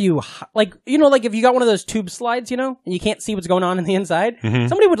that thing where you, like, like if you got one of those tube slides, and you can't see what's going on in the inside,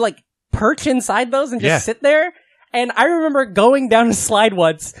 somebody would, like, perch inside those and just sit there. And I remember going down a slide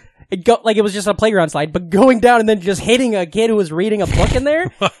once, it was just a playground slide, but going down and then just hitting a kid who was reading a book in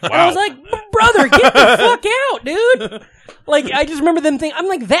there. Wow. And I was like, brother, get the fuck out, dude. Like, I just remember them thinking, I'm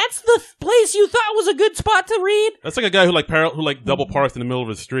like, that's the place you thought was a good spot to read? That's like a guy who double parks in the middle of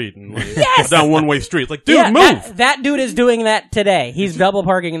the street and goes down one-way street. It's like, dude, move! That dude is doing that today. He's double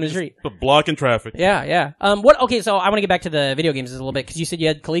parking in the street. Blocking traffic. Yeah. Okay, so I want to get back to the video games a little bit, because you said you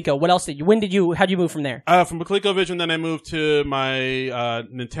had Coleco. What else how'd you move from there? From ColecoVision, then I moved to my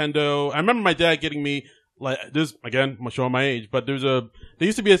Nintendo. I remember my dad getting me, like, this, again, I'm showing my age, but there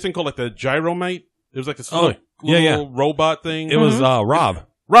used to be a thing called, like, the Gyromite. It was like this little robot thing. It was Rob.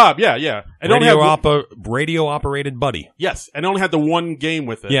 Rob, yeah. And Radio operated buddy. Yes, and it only had the one game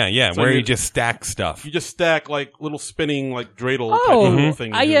with it. Yeah, So where you just stack stuff. You just stack like little spinning like dreidel Oh, type of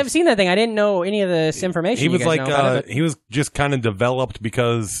thing. I have seen that thing. I didn't know any of this information. He was you guys like, know about it, he was just kind of developed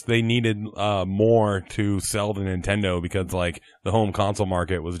because they needed more to sell the Nintendo because like the home console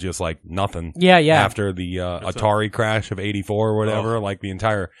market was just like nothing. Yeah. After the Atari crash of '84 or whatever, like the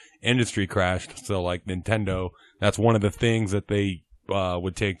entire industry crashed. So like Nintendo, that's one of the things that they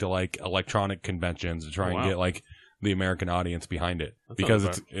would take to like electronic conventions to try and get like the American audience behind it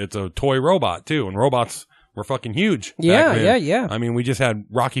because it's a toy robot too, and robots were fucking huge. Yeah. I mean, we just had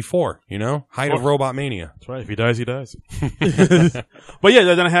Rocky IV, height of robot mania. That's right. If he dies, he dies. But yeah,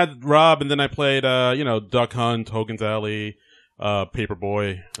 then I had Rob, and then I played, Duck Hunt, Hogan's Alley,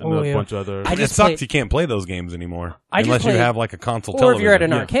 Paperboy, and a bunch of other. It sucks you can't play those games anymore unless you have like a console or television. if you're at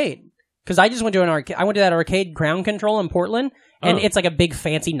an arcade. Because I just went to an arcade. I went to that arcade Ground Control in Portland, and it's like a big,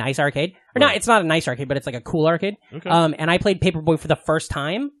 fancy, nice arcade. Or not, it's not a nice arcade, but it's like a cool arcade. Okay. And I played Paperboy for the first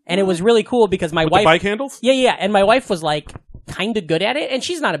time, and it was really cool because my With wife... the bike handles? Yeah, and my wife was like kind of good at it, and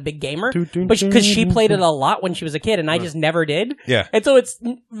she's not a big gamer, but because she played it a lot when she was a kid, and I just never did. Yeah. And so it's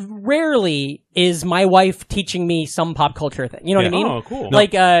rarely is my wife teaching me some pop culture thing. You know what I mean? Oh, cool.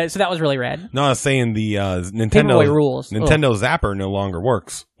 Like, so that was really rad. No, I was saying the Nintendo Paperboy rules. Nintendo Zapper no longer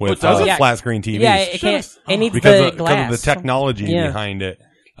works with does it? flat screen TVs. Yeah, it can't. It needs because the glass. of the technology behind it.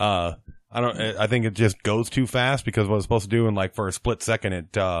 I think it just goes too fast because what it's supposed to do in like for a split second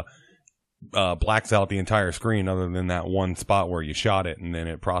it blacks out the entire screen other than that one spot where you shot it and then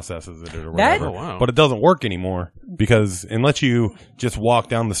it processes it or whatever. Oh, wow. But it doesn't work anymore because unless you just walk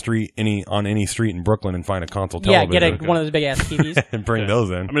down the street on any street in Brooklyn and find a console television. Get one of those big ass TVs and bring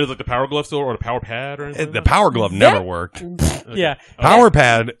those in. I mean, is like the Power Glove still or the Power Pad or anything? The Power Glove never worked. Yeah. Power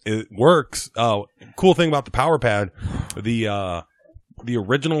Pad it works. Cool thing about the Power Pad, the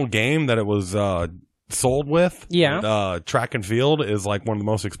original game that it was sold with, Track and Field, is like one of the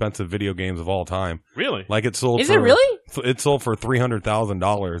most expensive video games of all time. Really? Like it sold. Is it really? It sold for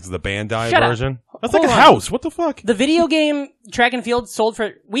 $300,000. The Bandai Shut up. version. That's like a house. What the fuck? The video game Track and Field sold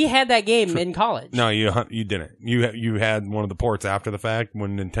for... We had that game in college. No, you didn't. You had one of the ports after the fact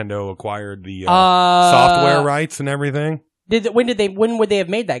when Nintendo acquired the software rights and everything. When would they have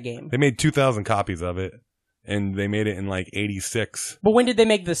made that game? They made 2,000 copies of it, and they made it in like '86. But when did they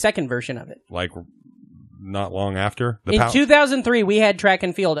make the second version of it? Like not long after. In 2003, we had Track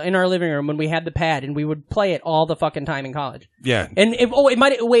and Field in our living room when we had the pad, and we would play it all the fucking time in college. Yeah. And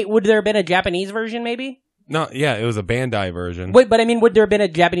would there have been a Japanese version maybe? No, yeah, it was a Bandai version. Wait, but I mean, would there have been a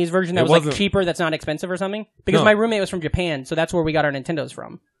Japanese version that was like wasn't- cheaper, that's not expensive or something? Because my roommate was from Japan, so that's where we got our Nintendos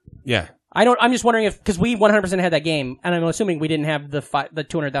from. Yeah. I'm just wondering because we 100% had that game, and I'm assuming we didn't have the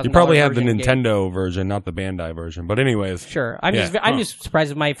 $200,000. You probably have the Nintendo version, not the Bandai version. But anyways. Sure. I'm just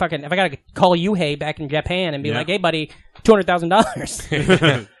surprised if if I gotta call Yuhei back in Japan and be like, hey buddy,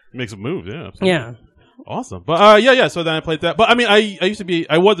 $200,000. Makes a move, yeah. Absolutely. Yeah. Awesome. But yeah, so then I played that. But I mean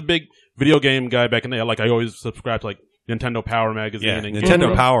I was a big video game guy back in the day. Like I always subscribed to like Nintendo Power magazine and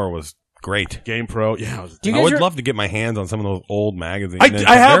Nintendo Power was great. Game Pro. Yeah. I would love to get my hands on some of those old magazines.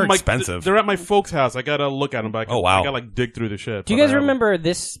 I have they're expensive. They're at my folks' house. I gotta look at them, but I gotta like dig through the shit. Do you guys remember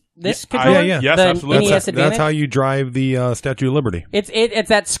this controller? Yeah. Yes, the absolutely. NES Advantage? That's how you drive the Statue of Liberty. It's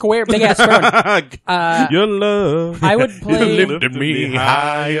that square, big ass square. Your love. I would play. Lifted me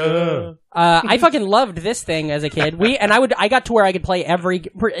higher. I fucking loved this thing as a kid. I got to where I could play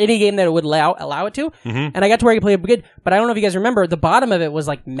any game that it would allow it to, and I got to where I could play it good. But I don't know if you guys remember, the bottom of it was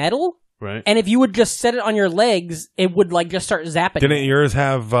like metal. Right. And if you would just set it on your legs, it would like just start zapping. Didn't yours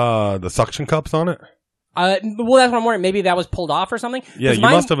have the suction cups on it? Well, that's what I'm wondering. Maybe that was pulled off or something. Yeah, you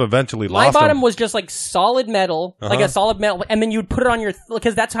must have eventually lost My bottom them. was just like solid metal, like a solid metal, and then you'd put it on your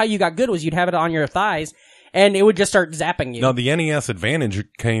because that's how you got good was you'd have it on your thighs, and it would just start zapping you. No, the NES Advantage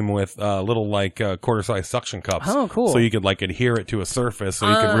came with little like quarter-size suction cups. Oh, cool! So you could like adhere it to a surface, so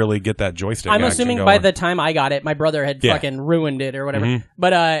you could really get that joystick. I'm action assuming going. by the time I got it, my brother had fucking ruined it or whatever. Mm-hmm.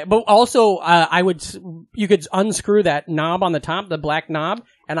 But also you could unscrew that knob on the top, the black knob,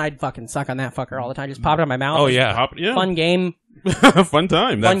 and I'd fucking suck on that fucker all the time. Just pop it on my mouth. Oh yeah, Fun game. Fun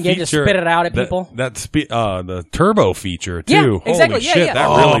time. Fun game to spit it out at people. The turbo feature too. Yeah, exactly. Holy shit, yeah. that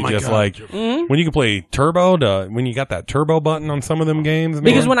really just God. like when you can play turbo when you got that turbo button on some of them games. Man,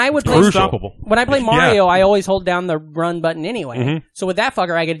 Because when I would play Unstoppable. when I play Mario, I always hold down the run button anyway. So with that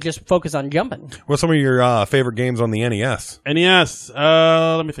fucker, I could just focus on jumping. What's some of your favorite games on the NES? NES.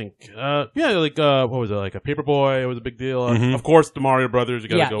 Let me think. Like what was it? Like a Paperboy. It was a big deal. Of course, the Mario Brothers. You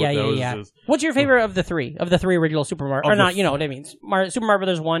gotta go with those. Yeah. What's your favorite of the three original Super Mario? Or not? You know what I mean? Super Mario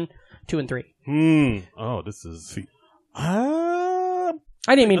Brothers 1, 2, and 3. Oh, this is.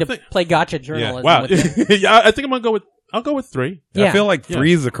 I didn't mean to play gotcha journalism. Wow. With you. Yeah, I think I'll go with 3. Yeah. I feel like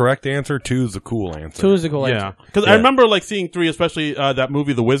 3 is the correct answer. 2 is the cool answer. 2 is the cool answer. Yeah, because I remember like seeing 3, especially that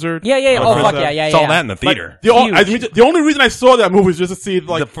movie, The Wizard. Yeah. Oh fuck yeah. Saw that in the theater. Like, the only reason I saw that movie was just to see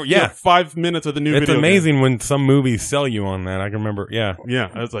like 5 minutes of the new. It's video amazing game. when some movies sell you on that. I can remember. Yeah.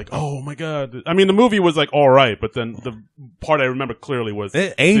 I was like, oh my god. I mean, the movie was like all right, but then the part I remember clearly was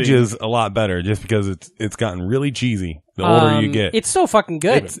it ages a lot better just because it's gotten really cheesy the older you get. It's so fucking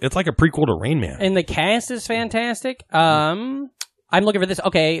good. It's like a prequel to Rain Man. And the cast is fantastic. I'm looking for this.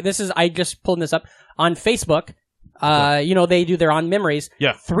 Okay, I just pulled this up on Facebook. They do their On Memories.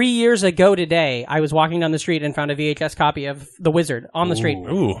 Yeah. 3 years ago today, I was walking down the street and found a VHS copy of The Wizard on the street.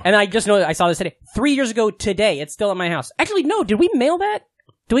 Ooh. And I just know I saw this today. 3 years ago today, it's still at my house. Actually, no, did we mail that?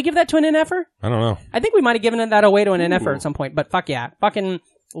 Did we give that to an NFer? I don't know. I think we might have given that away to an NFer at some point, but fuck yeah. Fucking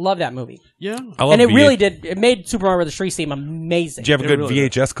love that movie. Yeah. And it really did. It made Super Mario Bros. 3 seem amazing. Did you have a good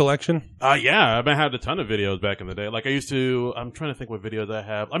VHS collection? Yeah. I had a ton of videos back in the day. Like I used to, I'm trying to think what videos I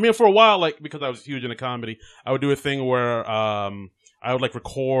have. I mean, for a while, like, because I was huge into comedy, I would do a thing where, I would like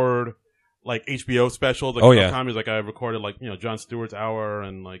record like HBO specials. Like, comedies. Like I recorded like, Jon Stewart's Hour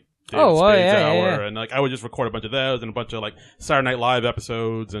and like, David Spade's Hour, and like I would just record a bunch of those and a bunch of like Saturday Night Live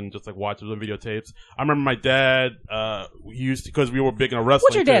episodes and just like watch them videotapes. I remember my dad used to, because we were big in wrestling.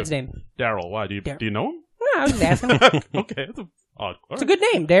 What's your dad's name? Daryl. Why do you know him? No, I was just asking. Okay, it's a good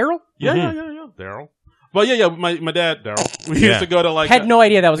name, Daryl. Yeah, Daryl. Well, my dad, Daryl. We used to go to like. Had no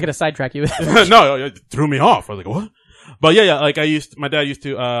idea that was going to sidetrack you. No, it threw me off. I was like, what? But like my dad used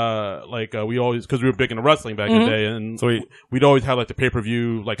to, we always, cause we were big into wrestling back in the day, and so we'd always have like the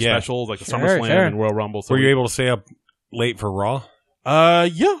pay-per-view, like specials, like the SummerSlam and Royal Rumble. So were you able to stay up late for Raw?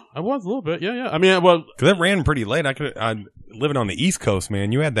 Yeah, I was a little bit. Yeah. I mean, well, cause it ran pretty late. Living on the East Coast,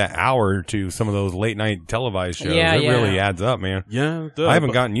 man, you had that hour to some of those late night televised shows. It really adds up, man. Yeah, it does, I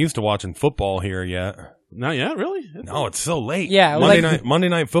haven't gotten used to watching football here yet. Not yet, really? No, it's so late. Yeah, Monday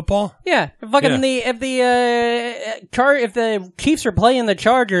night football. Yeah, fucking if the Chiefs are playing the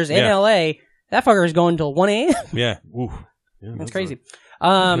Chargers in LA, that fucker is going till 1 a.m. Yeah, that's crazy.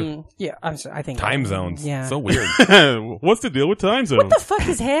 I think time zones. Yeah, so weird. What's the deal with time zones? What the fuck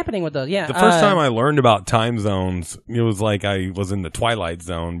is happening with those? Yeah, the first time I learned about time zones, it was like I was in the Twilight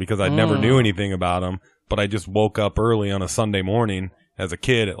Zone because I never knew anything about them. But I just woke up early on a Sunday morning as a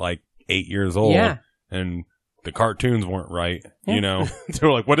kid at like 8 years old. Yeah. And the cartoons weren't right, you know. They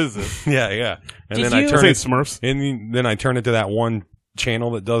were like, "What is this?" Yeah. And Did then I turned it Smurfs, and then I turn it to that one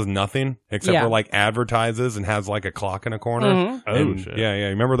channel that does nothing except for like advertises and has like a clock in a corner. Mm-hmm. Oh shit! Yeah.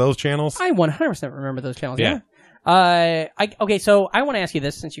 Remember those channels? I 100% remember those channels. Yeah. Okay, so I want to ask you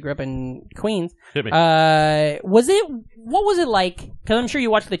this since you grew up in Queens. Hit me. What was it like? Because I'm sure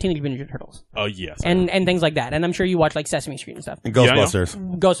you watched the Teenage Mutant Ninja Turtles. Oh yes. And things like that. And I'm sure you watched like Sesame Street and stuff. And Ghostbusters.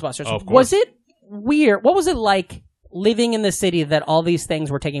 Ghostbusters. Oh, of course. Was it weird? What was it like living in the city that all these things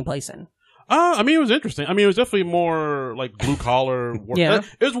were taking place in? I mean, it was interesting. I mean, it was definitely more like blue collar work. Yeah.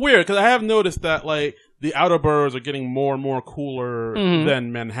 It was weird because I have noticed that like the outer boroughs are getting more and more cooler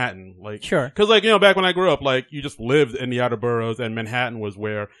than Manhattan. Like, sure. Because like, back when I grew up, like you just lived in the outer boroughs and Manhattan was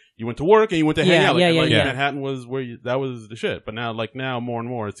where you went to work and you went to hang out. Like, Manhattan was where that was the shit. But now more and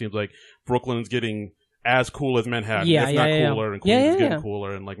more, it seems like Brooklyn's getting as cool as Manhattan. It's not cooler and Queens is getting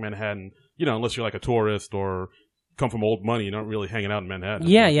cooler. And like Manhattan, unless you're like a tourist or come from old money, you're not really hanging out in Manhattan.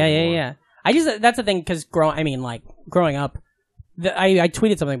 Yeah. That's the thing, because growing up, I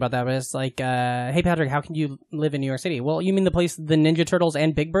tweeted something about that, but it's like, hey Patrick, how can you live in New York City? Well, you mean the place the Ninja Turtles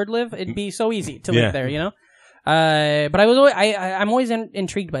and Big Bird live? It'd be so easy to live there, But I'm always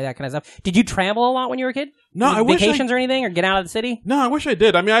intrigued by that kind of stuff. Did you travel a lot when you were a kid? No, I wish vacations or anything, or get out of the city? No, I wish I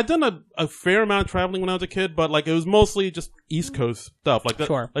did. I mean, I'd done a fair amount of traveling when I was a kid, but like it was mostly just East Coast stuff. Like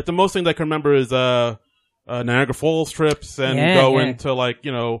like the most thing that I can remember is Niagara Falls trips and going to like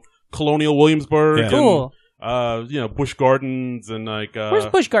Colonial Williamsburg, cool. And Busch Gardens and like where's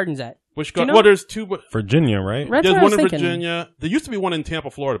Busch Gardens at? Well, there's two. Virginia, right? That's There's one in thinking. Virginia. There used to be one in Tampa,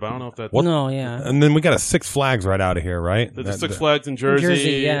 Florida, but I don't know if that's. No, yeah. And then we got a Six Flags right out of here, right? There's a Six Flags in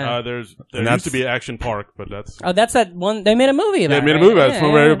Jersey. Yeah. There used to be Action Park, but that's. Oh, that's that one. They made a movie about it. They made a movie about it.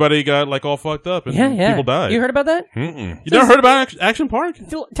 Where everybody got like all fucked up and people died. You heard about that? Mm-mm. You never heard about Action Park?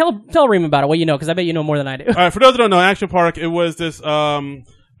 Tell Reem about it. What you know, because I bet you know more than I do. All right, for those that don't know, Action Park, it was this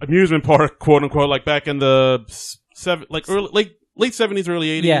amusement park, quote unquote, like back in the late 70s,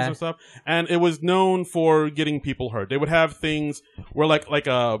 early 80s and stuff. And it was known for getting people hurt. They would have things where like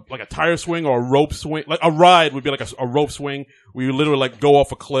a tire swing or a rope swing, like a ride would be like a rope swing where you literally like go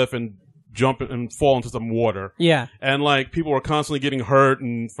off a cliff and jump and fall into some water. Yeah. And like people were constantly getting hurt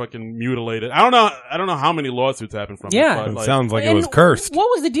and fucking mutilated. I don't know how many lawsuits happened from Yeah. it. But, It like, sounds like it And was cursed. What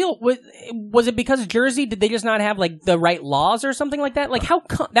was the deal? Was it because of Jersey? Did they just not have like the right laws or something like that? Like how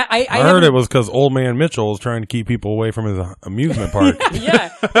that I heard it was because old man Mitchell was trying to keep people away from his amusement park.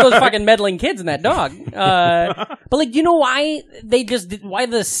 Yeah, those fucking meddling kids and that dog. But like, do you know why why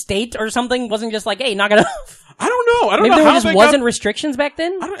the state or something wasn't just like, hey, knock it off? I don't know. I don't Maybe know there how just wasn't restrictions back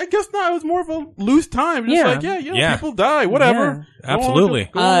then. I guess not. It was more of a loose time. Just Yeah. like, Yeah. people die, whatever. Absolutely.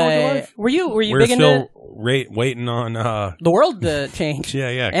 Go on with your life. Were you We're big into still waiting on. the world to change?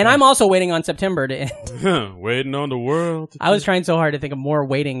 Yeah. And I'm also waiting on September to end. Waiting on the world. I was trying so hard to think of more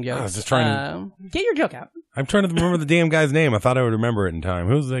waiting jokes. I was just trying get your joke out. I'm trying to remember the damn guy's name. I thought I would remember it in time.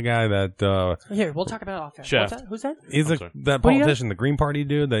 Who's the guy that? Here, we'll talk about it off air. Shaft. Who's that? He's sorry. that What do you politician, the Green Party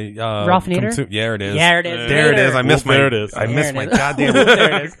dude. Ralph Nader? Yeah, there it is. Yeah, it is. There it is. I missed my. There it is. I missed my There it is. goddamn.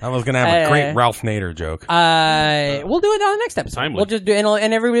 There it is. I was gonna have a great Ralph Nader joke. We'll do it on the next episode. Timely. We'll just do,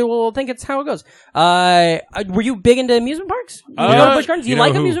 and everybody will think it's how it goes. Were you big into amusement parks? You go to Busch Gardens? You you know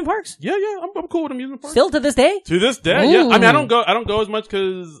like who- amusement parks? Yeah, I'm cool with amusement parks. Still to this day? To this day, yeah. I mean, I Ooh. don't go as much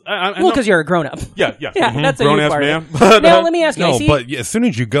because Because you're a grown up. yeah, Yeah, that's a grown huge ass part of man. it. Now let me ask you. I No, see- but as soon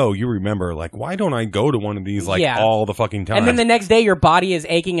as you go, you remember, like, why don't I go to one of these, like, Yeah. all the fucking time? and then the next day your body is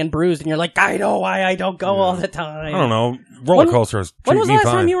aching and bruised, and you're like, I know why I don't go all the time. I don't know. Roller coasters When treat was the me last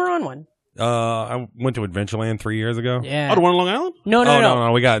fine. time you were on one? I went to Adventureland 3 years ago. Yeah. Oh, the one on Long Island?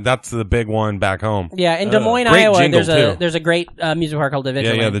 No. That's the big one back home. Yeah, in Des Moines, Great Iowa, jingle, there's a great amusement park called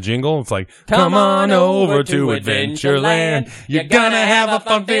Adventureland. Yeah, the jingle. It's like, come on over to Adventureland. You're gonna have a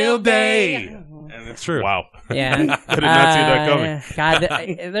fun-filled day. And it's true. Wow. Yeah. I did not see that coming.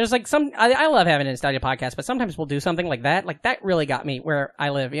 God, there's like I love having a nostalgia podcast, but sometimes we'll do something like that. Like that really got me where I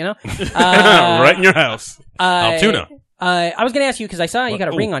live, you know? Right in your house. Altoona. I was going to ask you because I saw you got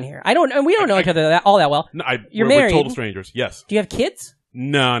a ring on here. We don't know each other all that well. No, You're we're married. total strangers. Yes. Do you have kids?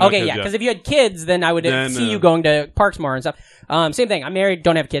 No, not Okay, kids yeah, yet. because if you had kids, then I would see you going to parks more and stuff. Same thing. I'm married,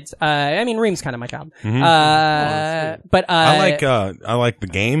 don't have kids. I mean, Reem's kind of my child. But I like the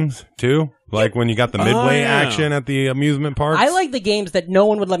games too. Like when you got the midway action at the amusement parks. I like the games that no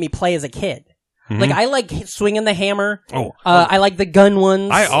one would let me play as a kid. Like I like swinging the hammer. Oh. I like the gun ones.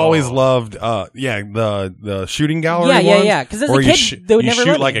 I always loved, the shooting gallery Yeah, ones. yeah. 'Cause as a where kid, they would you never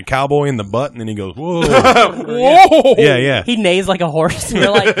shoot let like me. a cowboy in the butt, and then he goes, whoa. Whoa! Yeah. He neighs like a horse, and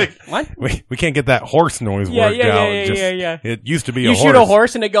you're like, what? We can't get that horse noise Yeah, worked yeah, out. yeah. It used to be You a horse. shoot a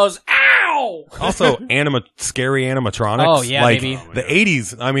horse, and it goes, ow! Also, scary animatronics. Oh, yeah, like, baby. The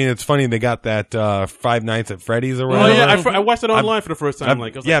 80s. I mean, it's funny they got that Five Nights at Freddy's or Oh whatever. yeah, I watched it online for the first time. I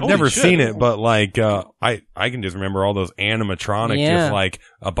was I've like, never holy shit. seen it, but like I can just remember all those animatronic, Yeah. just like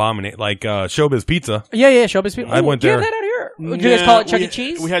abominate, like Showbiz Pizza. Yeah, Showbiz people. I went Do you have there. that out here? Do you guys call it Chuck E.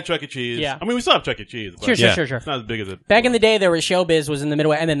 Cheese? We had Chuck E. Cheese. Yeah. I mean, we still have Chuck E. Cheese. But Sure. It's not as big as it. Back in the day, there was Showbiz was in the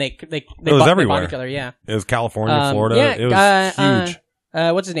Midwest, and then they was bought everywhere. each other. Yeah. It was California, Florida. Yeah, It was huge.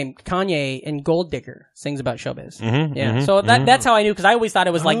 What's his name? Kanye in Gold Digger sings about Showbiz. Mhm, Yeah. mhm, So that's how I knew because I always thought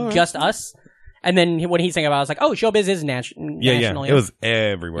it was like just us. And then when he sang about it, I was like, oh, Showbiz is national. Yeah. It was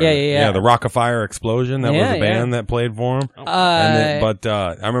everywhere. Yeah. The Rockefeller Explosion. That was Yeah, a band that played for him. Uh,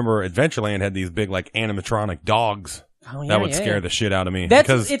 I remember Adventureland had these big like animatronic dogs oh, yeah, that would yeah, scare yeah. the shit out of me.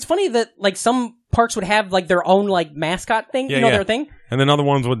 That's it's funny that like some parks would have like their own like mascot thing, Yeah, yeah. their thing. And then other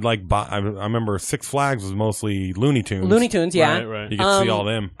ones would like buy. I remember Six Flags was mostly Looney Tunes. Looney Tunes, yeah. Right. You could see all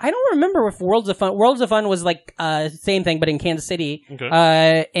them. I don't remember if Worlds of Fun. Worlds of Fun was like same thing, but in Kansas City.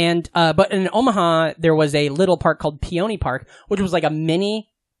 Okay. But in Omaha there was a little park called Peony Park, which was like a mini,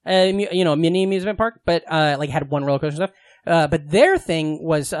 mini amusement park, but like had one roller coaster and stuff. But their thing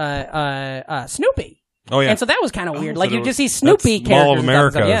was Snoopy. Oh yeah. And so that was kind of weird. so like there you was- just see Snoopy That's characters. Mall of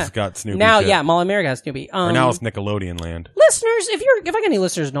and stuff, America's yeah. got Snoopy. Now, shit. yeah, Mall of America has Snoopy. Or now it's Nickelodeon Land. Listeners, if I got any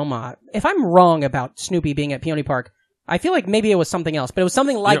listeners in Omaha, if I'm wrong about Snoopy being at Peony Park, I feel like maybe it was something else, but it was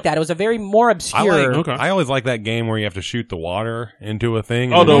something like that. It was a very more obscure. Okay. I always like that game where you have to shoot the water into a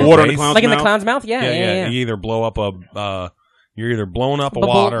thing. Oh, and the then water in the race. clown's like in the mouth? clown's mouth? Yeah. You either blow up you're either blowing up a Bu-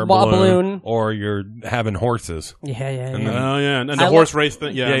 water balloon. balloon, or you're having horses. Yeah. And then- Oh yeah, and the I horse race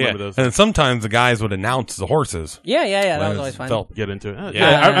thing. Yeah, I remember those. And then sometimes the guys would announce the horses. Yeah. That But was it always fun. felt- Get into it.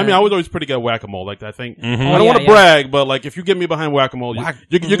 Yeah. I mean, I was always pretty good at whack-a-mole. Like I think Mhm. I Oh, don't want to yeah. brag, but like if you get me behind whack-a-mole,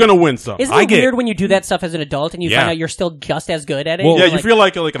 you're gonna win some. Isn't I it get- weird when you do that stuff as an adult and you Yeah. find out you're still just as good at it? Well, You're Yeah, you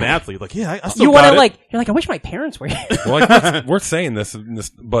like, feel like an athlete. Like I still you got want it. to you're like, I wish my parents were here. Well, like, we're saying this,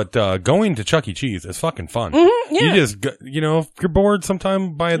 but going to Chuck E. Cheese is fucking fun. yeah. You just, if you're bored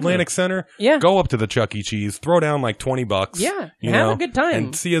sometime by Atlantic Center, Yeah. go up to the Chuck E. Cheese, throw down like $20. Yeah, you have know, a good time.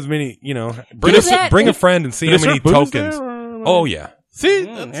 and see as many. Do that- Bring a friend and see Do how they many serve booze tokens. there, or- Oh yeah, See,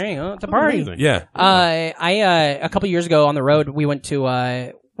 There you go. It's a party. amazing. Yeah. A couple years ago on the road, we went to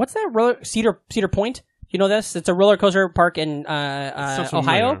what's that Cedar Point? You know this? It's a roller coaster park in Sounds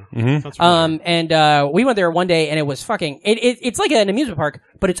Ohio. familiar. Sounds familiar. And we went there one day, and it was fucking. It's like an amusement park,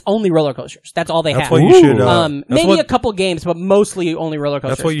 but it's only roller coasters. That's all they That's have. what you should. Maybe a couple games, but mostly only roller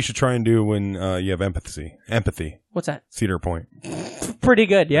coasters. That's what you should try and do when you have empathy. Empathy. What's that? Cedar Point. Pretty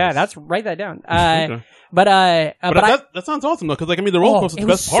good. Yeah, that's write that down. Okay. But that sounds awesome though, because like I mean, the roller coaster is it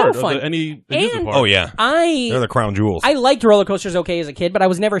the was best so part fun. of any amusement park. Oh yeah. They're the crown jewels. I liked roller coasters okay as a kid, but I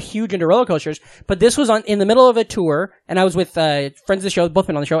was never huge into roller coasters. But this was in the middle of a tour, and I was with friends of the show, both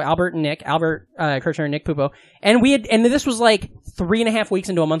been on the show, Albert Kirchner and Nick Pupo, and this was like 3.5 weeks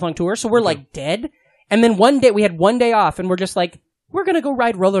into a month-long tour, so we're like dead. And then one day we had one day off, and we're just like, we're gonna go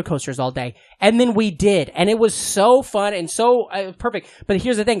ride roller coasters all day, and then we did, and it was so fun and so perfect. But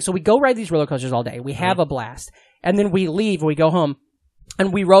here's the thing: so we go ride these roller coasters all day, we have a blast, and then we leave, we go home.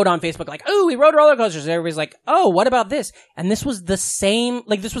 And we wrote on Facebook like, oh, we rode roller coasters. And everybody's like, oh, what about this? And this was the same,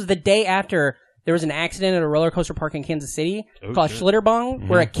 like this was the day after there was an accident at a roller coaster park in Kansas City called Schlitterbahn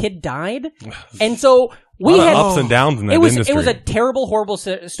where a kid died. And so we had ups and downs in that industry. It was a terrible, horrible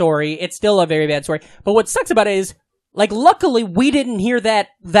story. It's still a very bad story. But what sucks about it is, like, luckily we didn't hear that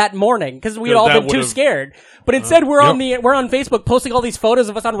morning because we had all been too scared. But instead we're on Facebook posting all these photos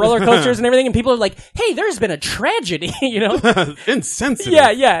of us on roller coasters and everything, and people are like, "Hey, there's been a tragedy," you know? Insensitive.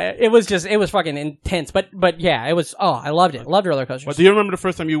 Yeah. It was fucking intense. But yeah, it was. Oh, I loved it. Loved roller coasters. But do you remember the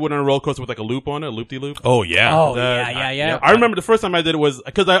first time you went on a roller coaster with like a loop on it, a loop-de-loop? Oh yeah. Oh yeah. I remember the first time I did it was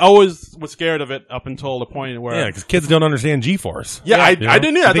because I always was scared of it up until the point where because kids don't understand G-force. Yeah, I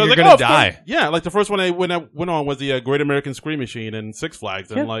didn't either. I think was you're like, gonna die. Yeah, like the first one I went on was the Great American Scream Machine in Six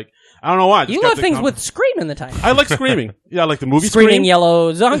Flags, and like I don't know why. I just You got love the things with Scream in the title. I like screaming. Yeah, I like the movie Screaming Scream.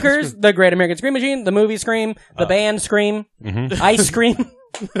 Yellow Zonkers, the Great American Scream Machine, the movie Scream, the band Scream, Ice Scream.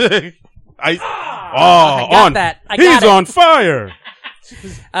 I got that. He's on fire.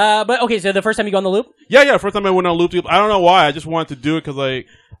 But okay, so the first time you go on the loop? Yeah. First time I went on loop. I don't know why. I just wanted to do it because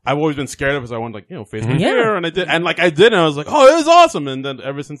I've always been scared of it. So I wanted face me here, and I did, and and I was like, oh, it was awesome. And then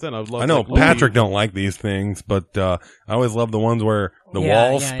ever since then, I've loved. I know like, Patrick don't like these things, but I always love the ones where the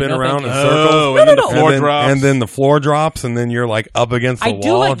walls spin around in you. circles, and then the floor drops, and then the floor drops, and then you're like up against the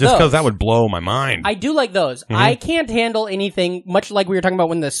wall. Like just because that would blow my mind. I do like those. I can't handle anything much like we were talking about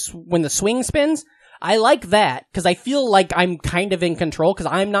when the swing spins. I like that because I feel like I'm kind of in control because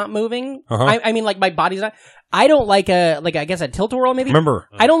I'm not moving. I mean, like my body's not. I don't like I guess a tilt-a-whirl maybe. Remember,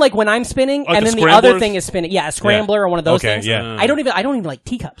 I don't like when I'm spinning and then the other thing is spinning. Yeah, a scrambler or one of those things. Yeah. I don't even like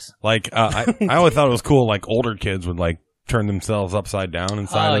teacups. Like I always thought it was cool. Like older kids would like turn themselves upside down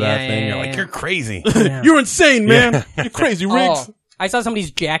inside of that thing. You're like, you're crazy. You're insane, man. You're crazy, Riggs. Oh, I saw somebody's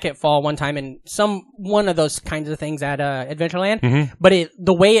jacket fall one time in one of those kinds of things at Adventureland. But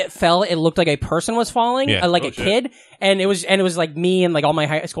the way it fell, it looked like a person was falling, like a kid, and it was like me and like all my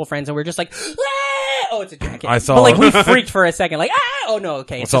high school friends, and we were just like, ah! Oh, it's a jacket. But like we freaked for a second, like oh no,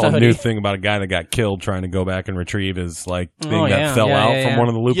 okay. I saw a new thing about a guy that got killed trying to go back and retrieve his thing that fell out from one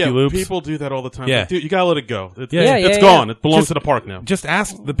of the loop-de-loops. People do that all the time. Yeah. Like, dude, you gotta let it go. It's gone. It belongs to the park now. Just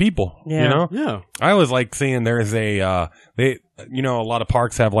ask the people. Yeah. You know? Yeah. I always like seeing there's a a lot of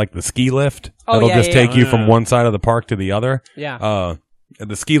parks have like the ski lift. Oh, that'll just take you from one side of the park to the other. Yeah.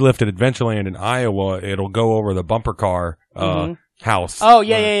 The ski lift at Adventureland in Iowa, it'll go over the bumper car house. Oh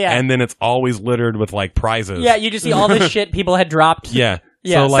yeah. And then it's always littered with like prizes. Yeah, you just see all this shit people had dropped. Yeah.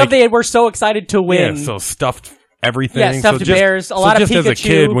 Yeah, so, stuff they were so excited to win. Yeah, so stuffed everything. Yeah, stuffed bears, a lot of Pikachu. Just as a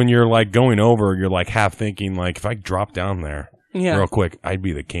kid, when you're like going over, you're like half thinking like, if I drop down there real quick, I'd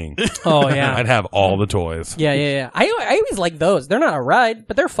be the king. Oh yeah. I'd have all the toys. Yeah. I always like those. They're not a ride,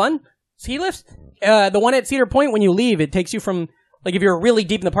 but they're fun. Ski lifts. The one at Cedar Point, when you leave, it takes you from, like if you're really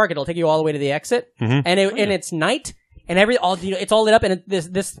deep in the park, it'll take you all the way to the exit. And it's night. And it's all lit up, and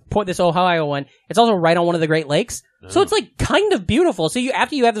this Ohio one, it's also right on one of the Great Lakes, so it's like kind of beautiful. So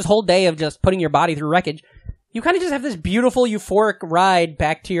after you have this whole day of just putting your body through wreckage, you kind of just have this beautiful euphoric ride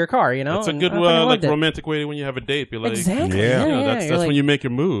back to your car. You know, it's a good romantic way when you have when you have a date. Be like, exactly. Yeah. That's when you make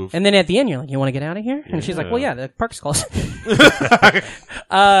your move. And then at the end, you're like, you want to get out of here? And she's like, well, yeah, the park's closed.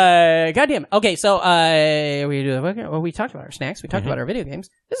 Goddamn. Okay, so we talked about our snacks. We talked about our video games.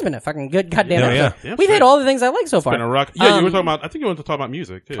 This has been a fucking good goddamn episode. Yeah, We've hit all the things I like so far. It's been a rock. Yeah, you were talking about. I think you wanted to talk about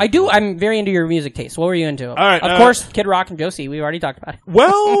music too. I do. I'm very into your music taste. What were you into? All right, of course, Kid Rock and Josie. We already talked about it.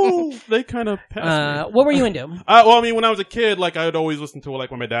 Well, they kind of passed me. What were you into? Well, I mean, when I was a kid, like I would always listen to like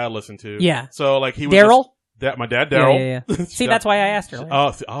what my dad listened to. Yeah. So like he was Daryl. My dad, Daryl. Yeah. See, that's why I asked her.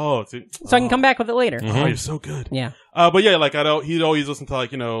 See, so I can come back with it later. Oh, you're so good. Yeah. But yeah, like he'd always listen to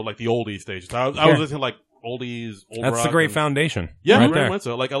like like the oldie stages. I was listening to like oldies, old That's rock. the great and, foundation. Yeah, right very there. much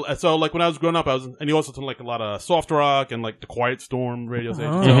so. Like when I was growing up, and you also listened to like a lot of soft rock and like the Quiet Storm radio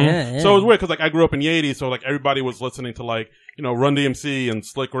stations. So it was weird because like I grew up in the '80s, so like everybody was listening to like Run DMC and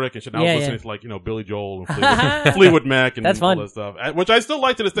Slick Rick and shit. And I was listening to like Billy Joel and Fleetwood Mac and all that stuff, which I still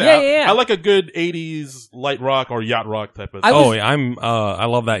like to this day. I like a good '80s light rock or yacht rock type of. I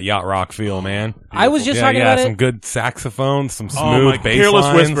love that yacht rock feel, man. Beautiful. I was just talking about some good saxophones, some smooth bass Careless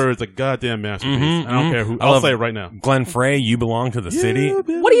lines. Whisper is a goddamn masterpiece. I don't care who. I'll say it right now. Glenn Frey, You Belong to the City. What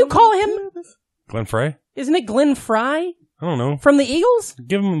do you call him? Glenn Frey? Isn't it Glenn Fry? I don't know. From the Eagles?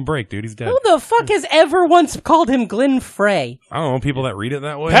 Give him a break, dude. He's dead. Who the fuck has ever once called him Glenn Frey? I don't know. People that read it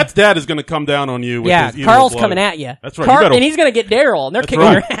that way. Pat's dad is going to come down on you. With his Carl's coming at you. That's right. And he's going to get Daryl, and they're kicking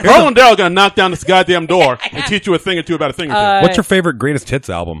your ass. Carl and Daryl are going to knock down this goddamn door and teach you a thing or two about a thing or two. What's your favorite greatest hits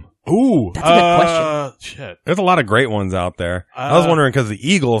album? Ooh, that's a good question. Shit. There's a lot of great ones out there. I was wondering because the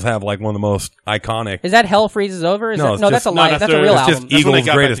Eagles have like one of the most iconic. Is that Hell Freezes Over? No, that's a lie. That's a real album. It's just Eagles'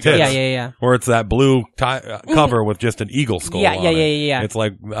 greatest hits. Yeah. Or it's that blue cover with just an eagle skull. Yeah. It's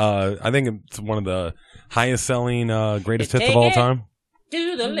like I think it's one of the highest selling greatest hits of all time.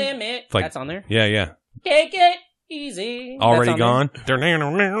 To the limit. Like, that's on there. Yeah. Take it easy. Already gone.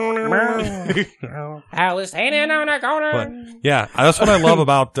 I was standing on a corner. But, yeah, that's what I love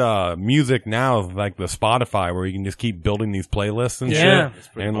about music now, like the Spotify, where you can just keep building these playlists and shit.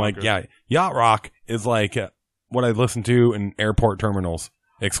 And like, yacht rock is like what I listen to in airport terminals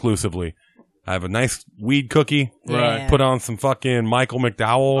exclusively. I have a nice weed cookie. Right. Put on some fucking Michael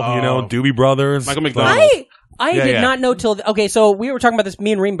McDowell, Doobie Brothers. Michael McDonald. I did not know till... Okay, so we were talking about this,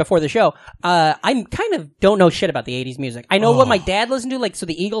 me and Reem, before the show. I kind of don't know shit about the 80s music. I know what my dad listened to, like, so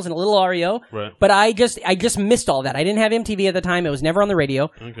the Eagles and a little REO. Right. But I just missed all that. I didn't have MTV at the time. It was never on the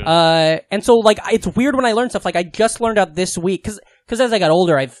radio. Okay. And so, like, it's weird when I learn stuff. Like, I just learned out this week, because as I got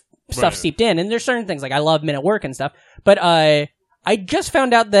older, stuff seeped in. And there's certain things, like, I love Men at Work and stuff. But I just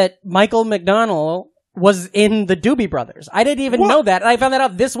found out that Michael McDonald was in the Doobie Brothers. I didn't even know that. And I found that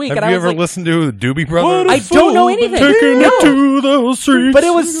out this week. Have and you I was ever listened to the Doobie Brothers? I don't know anything. Taking it to the streets. But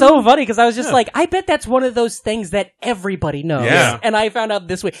it was so funny because I was just like, I bet that's one of those things that everybody knows. Yeah. And I found out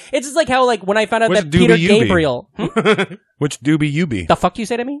this week. It's just like how, like, when I found out that Peter Gabriel. Which Doobie you be? The fuck you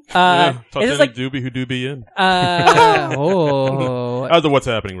say to me? Talk to like Doobie who Doobie in. That was the What's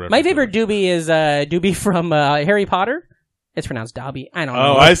Happening reference. My favorite Doobie is Doobie from Harry Potter. It's pronounced Dobby. I don't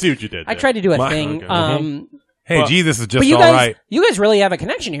know. Oh, I see what you did. I tried to do a thing. Okay. Hey, Jesus is just you all guys, right. You guys really have a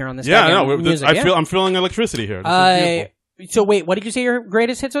connection here on this. Yeah, I know. Music, I'm feeling electricity here. This is so wait, what did you say your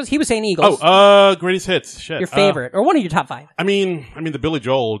greatest hits was? He was saying Eagles. Greatest hits. Shit. Your favorite, or one of your top 5. I mean, the Billy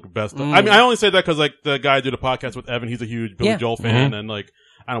Joel best. I mean, I only say that because like the guy I do the podcast with, Evan, he's a huge Billy Joel fan, and like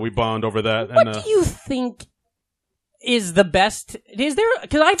I know we bond over that. What do you think is the best? Is there?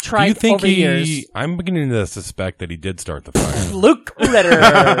 Because I've tried over years. I'm beginning to suspect that he did start the fire. Luke Ritter.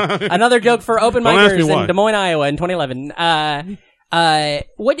 Another joke for open micers in Des Moines, Iowa in 2011.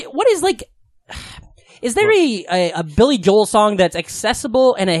 What is like? Is there a Billy Joel song that's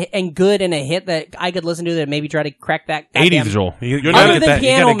accessible and good and a hit that I could listen to that maybe try to crack that? 80s Joel. Other than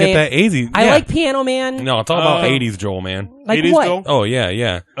Piano Man. Get that 80s. I like Piano Man. No, it's all about 80s Joel, man. Like 80s what? Joel? Oh yeah.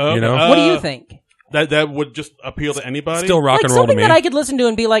 You know. What do you think? That would just appeal to anybody? Still rock and roll to something me. that I could listen to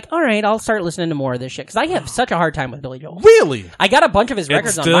and be like, all right, I'll start listening to more of this shit. Because I have such a hard time with Billy Joel. Really? I got a bunch of his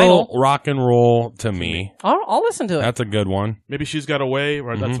records on vinyl. vinyl. Rock and roll to me. I'll listen to it. That's a good one. Maybe She's Got Away,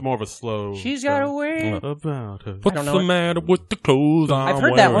 or that's more of a slow... She's Got Away. About her. What's the matter with the clothes I'm I've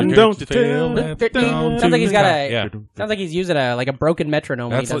heard that one. Don't you tell Sounds like he's got sounds like he's using a broken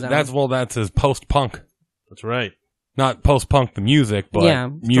metronome when he does that. That's his post-punk. That's right. Not post-punk the music, but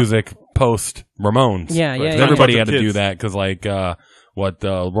music post-Ramones. Yeah. Everybody had to do that because, like, what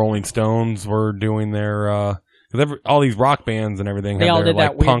the Rolling Stones were doing their, because all these rock bands and everything They had all their, did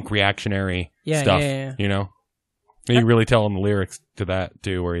like, that punk reactionary stuff, you know? And you really tell him the lyrics to that,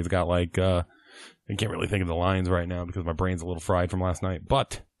 too, where he's got, like, I can't really think of the lines right now because my brain's a little fried from last night,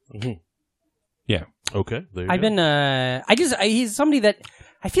 but, yeah. Okay, there you I've go. been, he's somebody that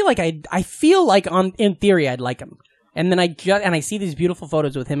I feel like in theory I'd like him. And then I see these beautiful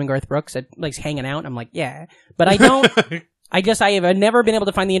photos with him and Garth Brooks at like hanging out. And I'm like, yeah, but I don't. I have never been able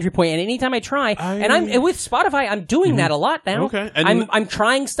to find the entry point. And anytime I try, and with Spotify, I'm doing that a lot now. Okay, and I'm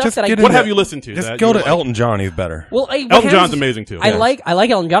trying stuff that What have you listened to? Just go to Elton John. He's better. Well, Elton John's amazing too. I like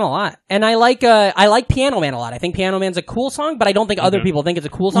Elton John a lot, and I like Piano Man a lot. I think Piano Man's a cool song, but I don't think other people think it's a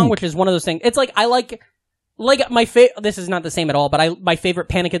cool song, which is one of those things. It's like I like. Like my this is not the same at all, but my favorite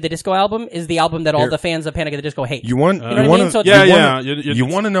Panic at the Disco album is the album that all the fans of Panic at the Disco hate. You want you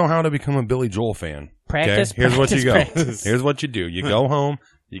want to know how to become a Billy Joel fan? Practice. Okay? Here's what you go. Practice. Here's what you do. You go home,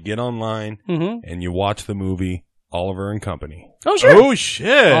 you get online Mm-hmm. and you watch the movie Oliver and Company. Oh, sure. Oh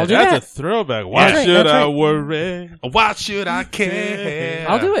shit! I'll do That's that. a throwback. Why That's should right. I worry? Why should I care?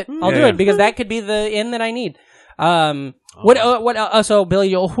 I'll do it. I'll do Yeah. it because that could be the in that I need. So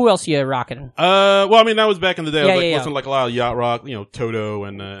Billy, who else are you rocking? Well, I mean, that was back in the day. I was Yeah. listening to like a lot of yacht rock, Toto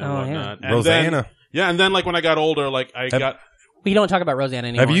and whatnot. And Rosanna. Then, and then like when I got older, like I got We don't talk about Roseanne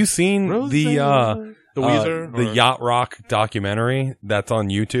anymore. Have you seen Rosanna. The Weezer, the or Yacht Rock documentary that's on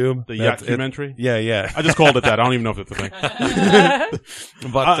YouTube? the That's- Yacht-cumentary. Yeah. I just called it that. I don't even know if it's a thing.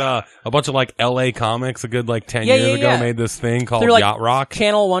 But a bunch of like LA comics a good like 10 Yeah, years yeah, ago yeah. made this thing called They're like Yacht Rock.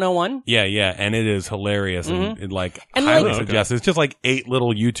 Channel 101? Yeah, and it is hilarious and it And, highly like- suggested. It's just like 8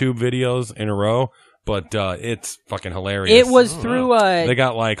 little YouTube videos in a row, but it's fucking hilarious. It was through... They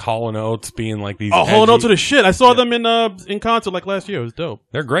got like Hall & Oates being like these. Oh, hold on edgy- to the shit. I saw them in concert like last year. It was dope.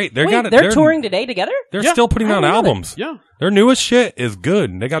 They're great. Wait, they're touring today together? They're Yeah. still putting I out didn't know that. albums. Yeah. Their newest shit is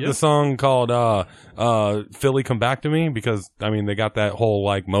good. They got Yeah. the song called Philly Come Back to Me because I mean they got that whole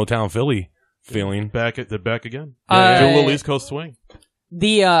like Motown Philly feeling. They're back again. Do Uh, a little East Coast swing. But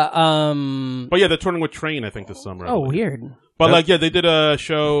yeah, they're touring with Train, I think, this summer. Oh, weird. But like, yeah, they did a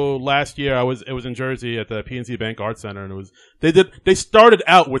show last year. It was in Jersey at the PNC Bank Arts Center, and they started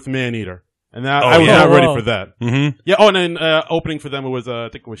out with Man Eater, and that, I was yeah. not ready Whoa. for that. Mm-hmm. Yeah. Oh, and then opening for them it was I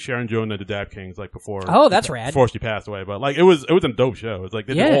think it was Sharon Jones and the Dap Kings, like before. Oh, that's rad. Before she passed away, but like it was a dope show. It was like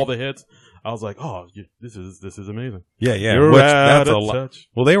they Yeah. did all the hits. I was like, oh, this is amazing. Yeah. You're Which, out that's a of lot. touch.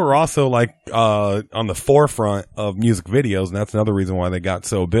 Well, they were also like on the forefront of music videos, and that's another reason why they got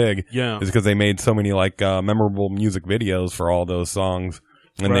so big. Yeah. Is because they made so many like memorable music videos for all those songs,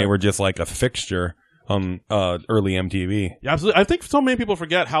 and they Right. were just like a fixture on early MTV. Yeah, absolutely. I think so many people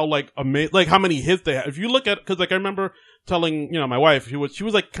forget how like how many hits they had. If you look at, because like I remember telling my wife, she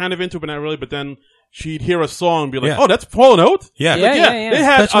was like kind of into it, but not really. But then she'd hear a song and be like, Yeah. "Oh, that's Paul and Oates." Yeah. Yeah, Like, yeah. They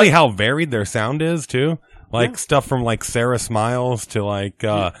had Especially how varied their sound is too. Like Yeah. stuff from like Sarah Smiles to like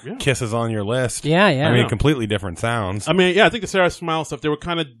Kisses on Your List. Yeah. I mean, Yeah. completely different sounds. I mean, yeah, I think the Sarah Smile stuff, they were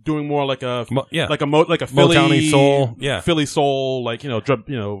kind of doing more like a Yeah. like a Philly Motown-y soul. Yeah. Philly soul, like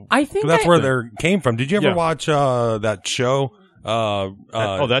I think That's I- where they came from. Did you ever Yeah. watch that show?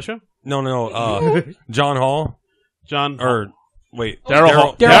 that show, No. John Hall John or wait,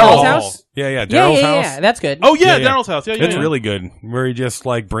 Daryl Daryl's House? Yeah, Yeah, Daryl's House. yeah. That's good. Oh yeah, Yeah. Daryl's House. Yeah, It's yeah. really good. Where he just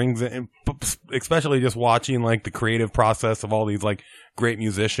like brings it, especially just watching like the creative process of all these like great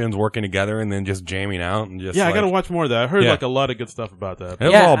musicians working together and then just jamming out and just Yeah, I like, gotta watch more of that. I heard Yeah. like a lot of good stuff about that. It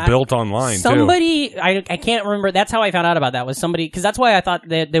was Yeah, all built online too. Somebody, I can't remember. That's how I found out about that. Was somebody, because that's why I thought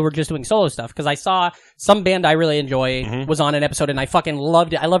they were just doing solo stuff. Because I saw some band I really enjoy was on an episode, and I fucking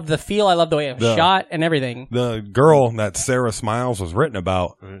loved it. I loved the feel. I loved the way it was The- shot and everything. The girl that Sarah Smiles was written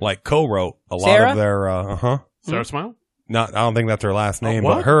about, like co-wrote a lot Sarah? of their, Sarah Smile. Not, I don't think that's her last name,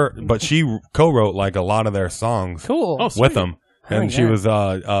 what? but she co-wrote like a lot of their songs Cool. Oh, sweet. with them. And Oh, she yeah. was,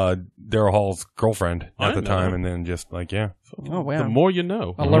 Daryl Hall's girlfriend I at the didn't know time. that. And then just like, yeah. Oh, wow. The more you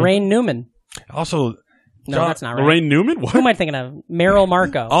know. Lorraine Newman. Also, No, John- that's not right. Lorraine Newman. What? Who am I thinking of? Meryl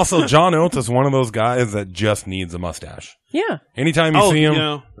Marco. Also, John Oates is one of those guys that just needs a mustache. Yeah. Anytime you Oh, see him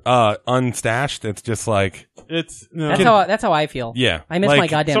yeah. unstashed, it's just like, It's That's how I feel. yeah. I miss Like, my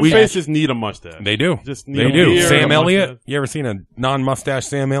goddamn some stash. faces need a mustache. They do. Just need They a do. beard, Sam a Elliott. mustache. You ever seen a non-mustache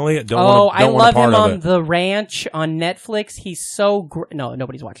Sam Elliott? Don't Oh, wanna, I don't want love a part him of on it. The Ranch on Netflix. He's so no,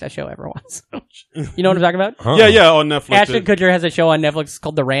 nobody's watched that show ever once. You know what I'm talking about? Huh. Yeah, on Netflix. Ashton Kutcher has a show on Netflix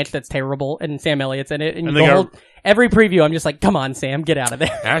called The Ranch that's terrible, and Sam Elliott's in it. And And the they whole, got- every preview, I'm just like, come on, Sam, get out of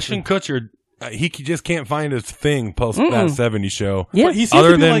there. Ashton Kutcher, he just can't find his thing post that 70s show. Yeah. But he seems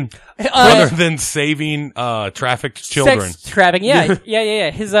Other to be than like, other than saving trafficked children. Sex trafficking,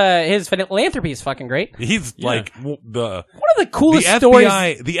 yeah. His philanthropy is fucking great. He's like the One of the coolest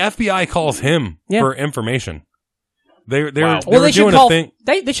stories. The FBI calls him Yeah. for information. They were Well, doing they should a call. thing.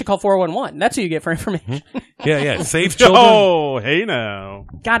 They should call 411. That's who you get for information. Yeah, save children. oh, hey now.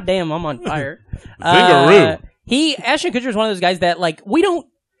 God damn, I'm on fire. Zingaroo. Ashton Kutcher is one of those guys that like we don't,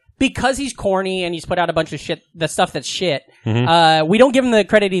 because he's corny and he's put out a bunch of shit, the stuff that's shit. We don't give him the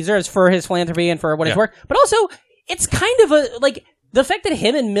credit he deserves for his philanthropy and for what it's Yeah. worth. But also, it's kind of a like the fact that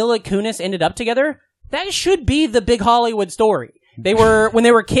him and Mila Kunis ended up together. That should be the big Hollywood story. They were when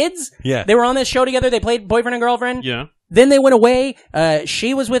they were kids. Yeah. They were on this show together. They played boyfriend and girlfriend. Yeah. Then they went away.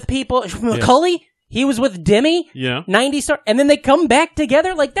 She was with people. Macaulay, he was with Demi. Yeah. 90 star, and then they come back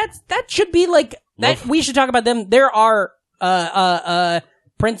together. Like that should be like that. We should talk about them. There are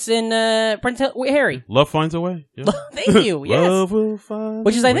Prince and Prince Harry. Love finds a way. Yeah. Thank you. Yes. Love will find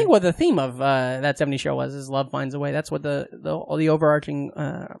Which is, a I way. think, what the theme of that 70s show was. Is love finds a way. That's what the overarching.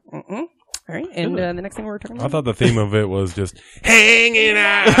 All right, and the next thing we're talking about? I thought the theme of it was just hanging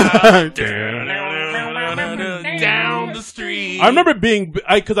out down the street. I remember being,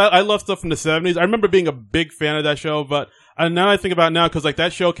 because I love stuff from the 70s. I remember being a big fan of that show, but now I think about it now, because like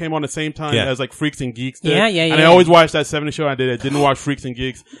that show came on the same time as like Freaks and Geeks did. Yeah. And I always watched that 70s show. I didn't watch Freaks and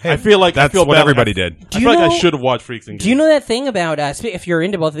Geeks. Hey, I feel like that's what everybody did. I feel like I should have watched Freaks and Geeks. Do you know that thing about, if you're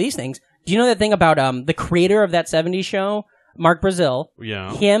into both of these things, do you know that thing about the creator of that 70s show, Mark Brazil?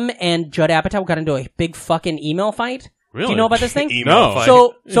 Yeah. Him and Judd Apatow got into a big fucking email fight. Really? Do you know about this thing? Email fight.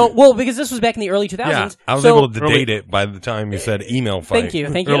 So, because this was back in the early 2000s. Yeah, I was able to date it by the time you said email fight. Thank you.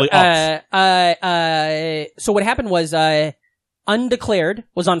 Early So what happened was, Undeclared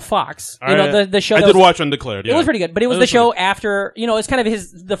was on Fox. The show. I did watch Undeclared. Yeah. It was pretty good, but it was the show after. It's kind of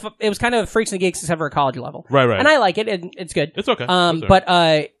it was kind of Freaks and Geeks except for a college level. Right. And I like it, and it's good. It's okay.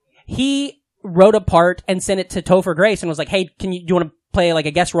 But he wrote a part and sent it to Topher Grace and was like, "Hey, do you want to play like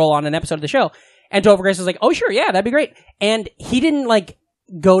a guest role on an episode of the show?" And Topher Grace was like, "Oh, sure, yeah, that'd be great." And he didn't like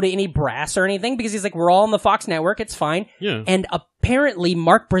go to any brass or anything because he's like, "We're all on the Fox network, it's fine." Yeah. And apparently,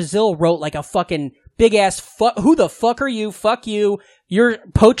 Mark Brazil wrote like a fucking big ass who the fuck are you? Fuck you. You're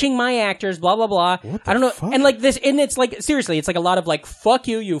poaching my actors, blah, blah, blah. I don't know. Fuck? And like this, and it's like, seriously, it's like a lot of like, fuck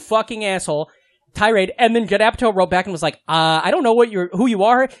you, you fucking asshole tirade. And then Judd Apatow wrote back and was like, I don't know who you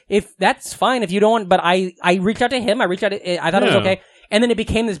are. If that's fine, if you don't want, but I reached out to him. I thought it was okay. And then it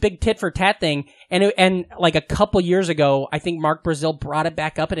became this big tit for tat thing. And like a couple years ago, I think Mark Brazil brought it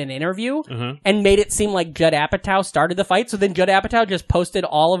back up in an interview and made it seem like Judd Apatow started the fight. So then Judd Apatow just posted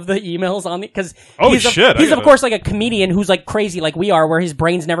all of the emails on it because he's of course like a comedian who's like crazy like we are, where his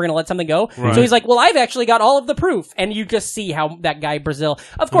brain's never going to let something go. Right. So he's like, well, I've actually got all of the proof. And you just see how that guy Brazil,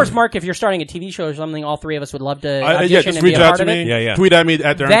 of course, Mark, if you're starting a TV show or something, all three of us would love to audition and be a part of it. Yeah. Tweet at me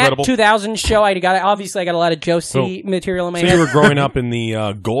at Darin That Incredible. 2000 show, I got a lot of Joe C material in my head. So you were growing up in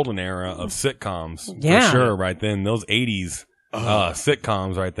the golden era of sitcoms, Yeah. for sure, right then. Those 80s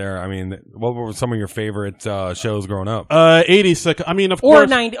sitcoms right there. I mean, what were some of your favorite shows growing up? 80s sitcom. I mean, of course.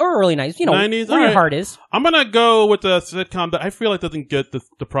 Or 90s, or early 90s, 90s, where your alright. heart is. I'm gonna go with the sitcom that I feel like doesn't get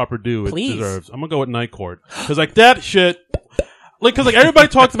the proper due it Please. deserves. I'm gonna go with Night Court. Because like that shit, cause everybody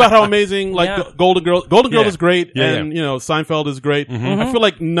talks about how amazing, the Golden Girl is great, and, Seinfeld is great. I feel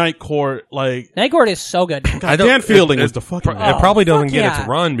like Night Court, Night Court is so good. Dan Fielding is the fucking It probably doesn't fuck get yeah. its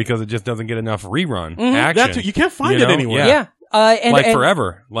run because it just doesn't get enough rerun action. You can't find it anywhere. Yeah. And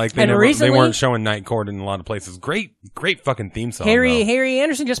forever. Like they recently, weren't showing Night Court in a lot of places. Great fucking theme song. Harry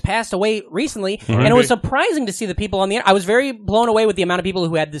Anderson just passed away recently, and it was surprising to see the people on the. I was very blown away with the amount of people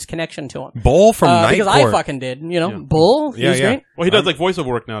who had this connection to him. Bull from Night because Court. I fucking did. Bull. He was great. Well, he does like voiceover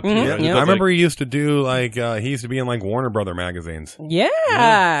work now too. Right? Yeah. I remember he used to do he used to be in like Warner Brother magazines. Yeah.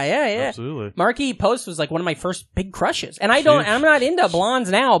 Absolutely. Marquis Post was like one of my first big crushes, and I'm not into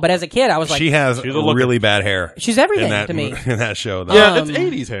blondes now, but as a kid, I was like, She has really bad hair. She's everything to me in that show. Though. Yeah, it's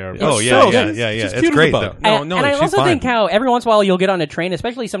 80s hair. Yeah. It's great though. And I also think how every once in a while you'll get on a train,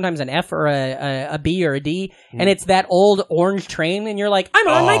 especially sometimes an F or a B or a D, and it's that old orange train, and you're like, I'm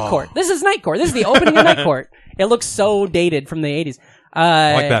on Night Court. This is Night Court. This is the opening of Night Court. It looks so dated from the 80s.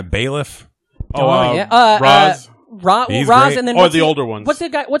 Like that bailiff. Roz. Roz, great. and then or the older ones. What's the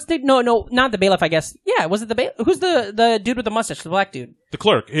guy? No, not the bailiff. I guess. Yeah, was it the bailiff? Who's the dude with the mustache? The black dude. The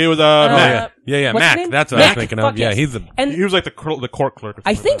clerk. He was Mac. Yeah, what's his Mac. name? That's what Mac. I was thinking of. Fuck Yeah, yes. He was like the court clerk. Or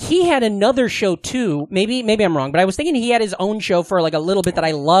I think he had another show too. Maybe I'm wrong, but I was thinking he had his own show for like a little bit that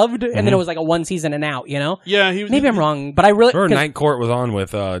I loved, and then it was like a one season and out. Yeah, he was. Maybe I'm wrong, but I really. Remember Night Court was on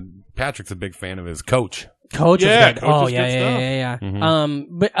with Patrick's a big fan of his Coach. Coach. Yeah, was good. Coach Oh is yeah, good yeah.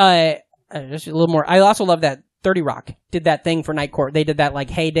 Mm-hmm. But just a little more. I also love that 30 Rock did that thing for Night Court. They did that like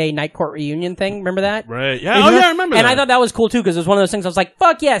Heyday Night Court reunion thing. Remember that? Right. Yeah. I remember that. And I thought that was cool too because it was one of those things I was like,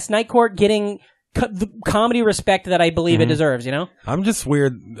 fuck yes, Night Court getting the comedy respect that I believe it deserves, I'm just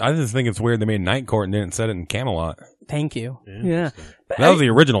weird. I just think it's weird they made Night Court and didn't set it in Camelot. Thank you. Yeah. That was the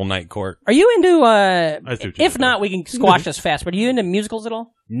original Night Court. Are you into, see if not, we can squash this fast, but are you into musicals at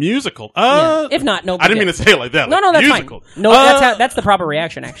all? Musical. Yeah. If not, no. I didn't mean to say it like that. No, like, that's musical. fine. No, that's the proper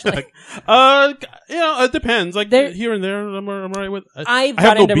reaction, actually. It depends. Like here and there, I'm alright with. I've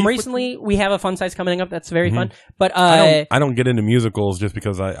got into them recently. We have a fun size coming up. That's very fun. But I don't get into musicals just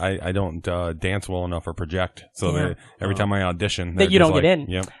because I don't dance well enough or project. So that every time I audition, that you don't get in.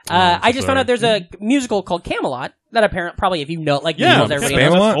 Yep. I just found out there's a musical called Camelot that apparently probably if you know musicals, everybody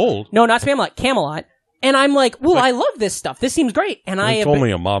knows. Spamalot? Old. No, not Spamalot. Camelot. And I'm like, well, I love this stuff. This seems great. And it's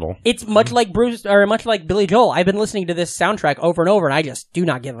only a model. It's much like Bruce, or much like Billy Joel. I've been listening to this soundtrack over and over, and I just do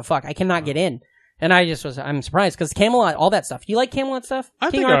not give a fuck. I cannot get in. And I'm surprised, because Camelot, all that stuff. You like Camelot stuff? I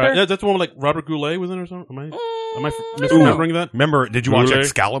King think Arthur? that's the one with like Robert Goulet was in or something? Am I misremembering that? Remember, did you watch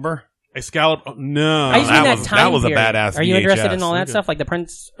Excalibur? Excalibur? Oh, no. I just mean that was a period. badass Are you interested VHS. in all that stuff, like the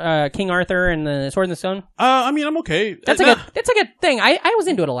Prince, King Arthur, and the Sword and the Stone? I mean, I'm okay. That's like a thing. I was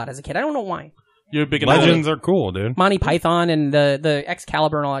into it a lot as a kid. I don't know why. You're big Legends are cool, dude. Monty Python and the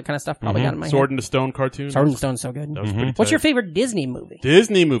Excalibur and all that kind of stuff probably got in my Sword head. and the Stone cartoon. Sword and the Stone's so good. That was pretty What's tight. your favorite Disney movie?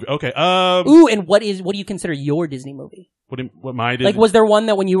 Disney movie? Okay. Ooh, and what do you consider your Disney movie? What my Disney? Like, was there one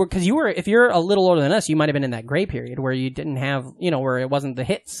that when you were, because if you're a little older than us, you might have been in that gray period where you didn't have, where it wasn't the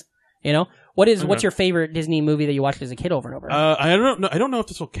hits, What's your favorite Disney movie that you watched as a kid over and over? I don't know. I don't know if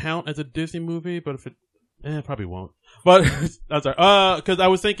this will count as a Disney movie, but if it probably won't. But that's all right. Because I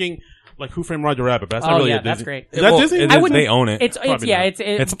was thinking, like, Who Framed Roger Rabbit? But that's not really a Disney. That's great. Is that Disney? They own it.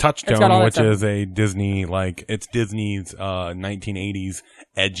 It's Touchstone, got all that which stuff. is a Disney, it's Disney's 1980s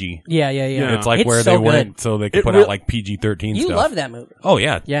edgy. Yeah. It's like It's where so they good. went so they could put out like PG-13 You stuff. love that movie. Oh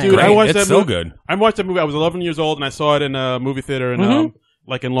yeah, Yeah. Dude, great. I watched it's that so movie. good. I watched that movie. I was 11 years old, and I saw it in a movie theater in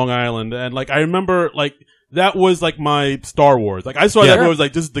in Long Island, and I remember that was my Star Wars. I saw that movie. I was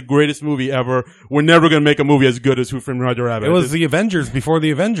like, this is the greatest movie ever. We're never gonna make a movie as good as Who Framed Roger Rabbit. It was the Avengers before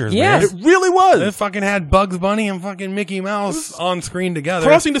the Avengers. Yes. Man. It really was. It fucking had Bugs Bunny and fucking Mickey Mouse on screen together,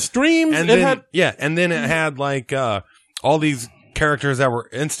 Crossing the streams. and then it had all these characters that were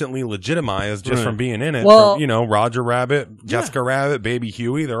instantly legitimized just from being in it. Well- Roger Rabbit, Jessica Rabbit, Baby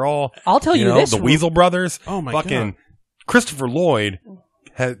Huey. They're all. I'll tell you this. the Weasel Brothers. Oh my fucking God. Christopher Lloyd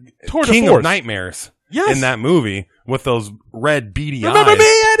had Tour de King force. of Nightmares. Yes. In that movie with those red beady Remember eyes. me,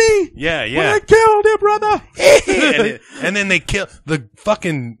 Eddie? Yeah. When I killed your brother. and then they kill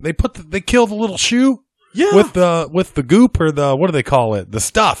they kill the little shoe Yeah. with the goop or what do they call it? The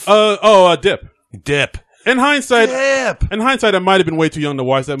stuff. Dip. Dip. In hindsight, Dip. I might have been way too young to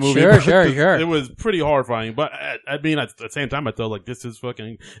watch that movie. Sure. It was pretty horrifying, but I mean, at the same time, I thought this is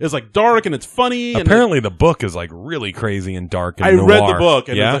fucking. It's dark and it's funny. Apparently, the book is really crazy and dark. And I noir. read the book,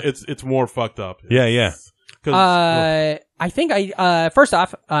 and yeah, it's more fucked up. yeah. 'Cause- I think first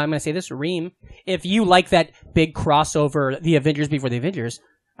off, I'm going to say this, Reem, if you like that big crossover, the Avengers before the Avengers,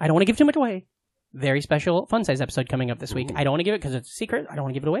 I don't want to give too much away. Very special fun size episode coming up this week. I don't want to give it because it's a secret. I don't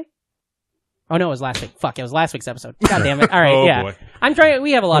want to give it away. Oh no, it was last week. Fuck, it was last week's episode. God damn it. All right, Oh, yeah. boy. I'm trying.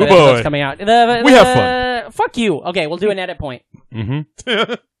 We have a lot of Oh, boy. episodes coming out. We have fun. Fuck you. Okay, we'll do an edit point.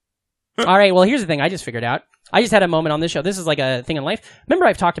 Mm-hmm. All right, well, here's the thing I just figured out. I just had a moment on this show. This is like a thing in life. Remember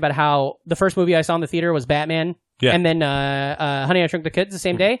I've talked about how the first movie I saw in the theater was Batman? Yeah. And then Honey, I Shrunk the Kids the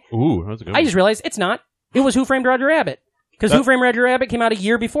same day? Ooh, that's a good I just realized it's not. It was Who Framed Roger Rabbit. Because Who Framed Roger Rabbit came out a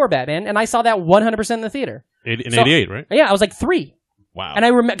year before Batman, and I saw that 100% in the theater. in 88, right? Yeah, I was like 3. Wow. And I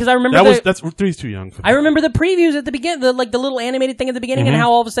remember that's 3's too young for I remember the previews at the beginning, the little animated thing at the beginning, and how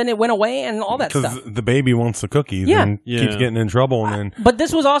all of a sudden it went away and all that stuff. Because the baby wants the cookies Yeah. and keeps getting in trouble, and then But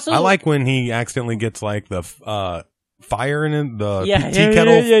this was also I like when he accidentally gets the fire in it, the Yeah, tea yeah,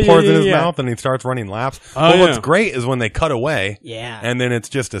 kettle yeah, pours in his yeah. mouth, and he starts running laps. Oh, But what's yeah. great is when they cut away, Yeah. and then it's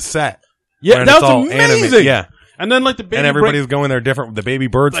just a set. Yeah, and that it's was all amazing. Yeah, And then the baby and everybody's going there different. The baby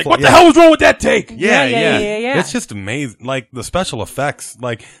birds. what the hell was wrong with that take? Yeah. It's just amazing. The special effects,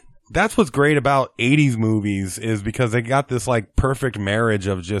 that's what's great about 80s movies is because they got this perfect marriage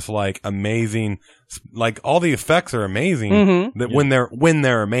of just amazing, all the effects are amazing that when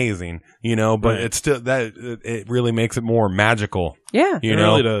they're amazing, but Right. it's still that it really makes it more magical. Yeah. You It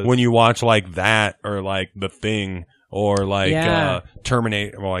know, really does. when you watch that or The Thing or Yeah.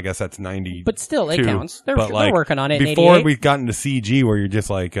 Terminator. Well, I guess that's 90. But still, it counts. They're But working on it in before 88. we've gotten to CG where you're just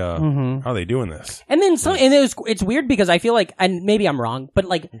how are they doing this? And then it's weird because I feel and maybe I'm wrong, but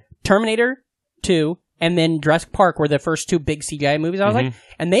Terminator 2 and then Jurassic Park were the first 2 big CGI movies I was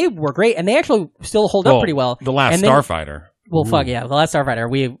and they were great, and they actually still hold up pretty well. The Last And then- Starfighter. Well, fuck yeah, The Last Starfighter.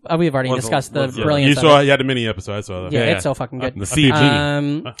 We've already discussed the brilliance You of it. had a mini episode. I saw that. Yeah, Yeah. it's so fucking good. The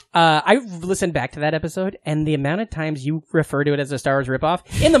CG. I've listened back to that episode, and the amount of times you refer to it as a Star Wars ripoff,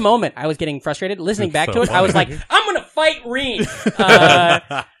 in the moment, I was getting frustrated. Listening back so to it, I was like, I'm gonna fight Reem.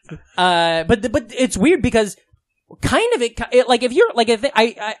 But it's weird because kind of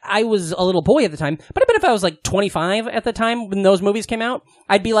I was a little boy at the time, but I bet if I was 25 at the time when those movies came out,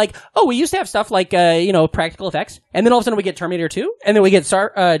 I'd be like, oh, we used to have stuff practical effects, and then all of a sudden we get Terminator 2, and then we get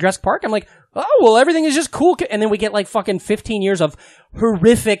Jurassic Park. I'm like, oh, well, everything is just cool, and then we get fucking 15 years of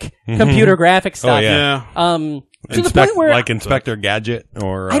horrific computer graphic stuff. Oh, yeah. To the point where Inspector Gadget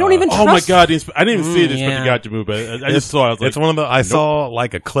or I don't even Oh my trust. god! I didn't even see it. yeah. But got your move, but I just saw it. I was like, it's one of the. I saw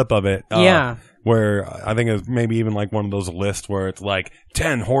a clip of it. Yeah. Where I think it's maybe even one of those lists where it's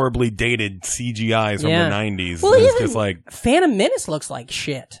 10 horribly dated CGIs from Yeah. the 90s. Well, it's even just Phantom Menace looks like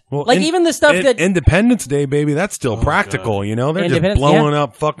shit. well, Even the stuff that Independence Day, baby, that's still practical. God. You know, they're just Independence, blowing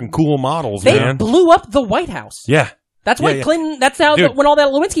up fucking cool models, they man. blew up the White House. Yeah. That's why Yeah. Clinton. That's how Dude. when all that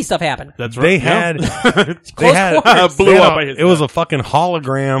Lewinsky stuff happened. That's right. They Yeah. had, Blew up. I hate it was that. a fucking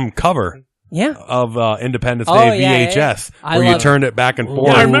hologram cover Yeah. of Independence Oh, Day yeah, VHS, yeah. where you loved- turned it back and forth.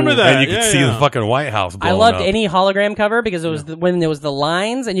 Yeah, I remember that. And you could Yeah, see yeah. the fucking White House I blowing loved up. any hologram cover because it was when there was the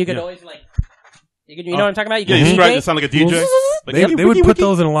lines and you could always like. You know what I'm talking about? You Yeah, could you DJ. tried to sound like a DJ. Like, They would put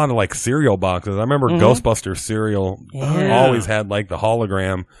those in a lot of like cereal boxes. I remember Mm-hmm. Ghostbusters cereal Yeah. always had like the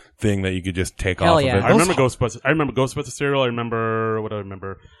hologram thing that you could just take Hell off yeah. of it. I remember Ghostbusters. I remember Ghostbusters cereal. I remember what do I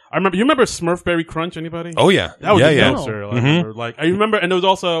remember. You remember Smurfberry Crunch? Anybody? Oh yeah, That was yeah, a yeah. dope cereal. Mhm. I remember, and there was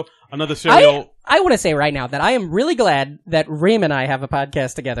also another cereal. I want to say right now that I am really glad that Reem and I have a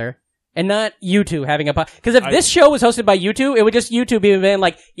podcast together. And not you two having a podcast. Because if this show was hosted by you two, it would just you two be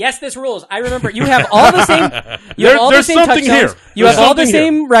like, yes, this rules. I remember you have all the same, you have all the There's same something touchdowns. here. You There's have all the something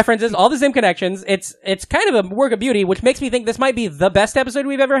same references, all the same connections. It's kind of a work of beauty, which makes me think this might be the best episode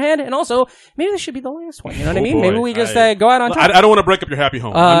we've ever had. And also, maybe this should be the last one. You know what I mean? boy. Maybe we just go out on top. I don't want to break up your happy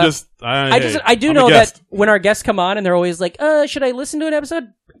home. I I do know that when our guests come on and they're always like, should I listen to an episode?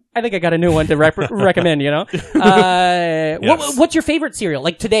 I think I got a new one to recommend, you know? What's your favorite cereal?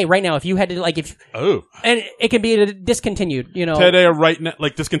 Like today, right now, if you had to, like, and it can be discontinued, you know? Today or right now,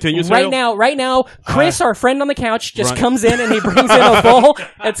 like discontinued cereal? Right now, Chris, our friend on the couch, just comes in and he brings in a bowl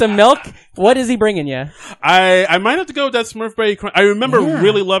and some milk. What is he bringing you? I might have to go with that Smurfberry Crunch. I remember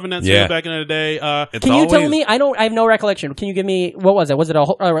really loving that cereal back in the day. Can you tell me? I have no recollection. Can you give me, what was it? Was it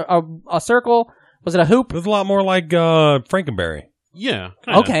a circle? Was it a hoop? It was a lot more like Frankenberry. Yeah.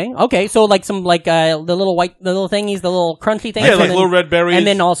 Kinda. Okay. So like some the little thingies, the little crunchy things. Yeah, like little red berries. And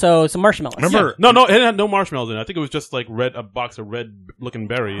then also some marshmallows. Remember? Yeah. No, it had no marshmallows in it. I think it was just like a box of red looking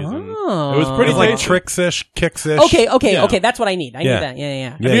berries. And it was It pretty was like tasty. Tricks-ish, Kicks-ish. Okay. That's what I need. I need that.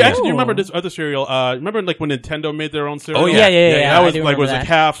 Yeah. Do you actually remember this other cereal? Remember like when Nintendo made their own cereal? Oh, yeah. Yeah. That was I do like remember was that. it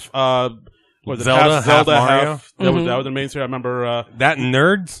half was it Zelda, half Mario? half that was the main cereal. I remember That and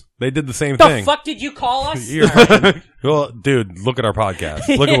Nerds, they did the same The thing. fuck did you call us? Well, dude, look at our podcast.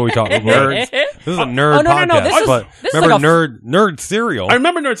 Look at what we talk about. Nerds. This is a nerd Oh, no, podcast. this is but remember Nerd cereal? I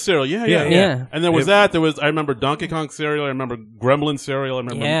remember Nerd cereal. Yeah. And there was that. There was I remember Donkey Kong cereal. I remember Gremlin cereal. I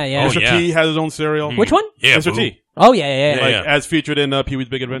remember Yeah. Mr. T had his own cereal. Which one? Yeah, Mr. T. Oh yeah. Like as featured in Pee-wee's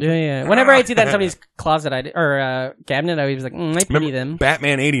Big Adventure. Yeah. Whenever I see that in somebody's closet or cabinet, I was like, I pity them.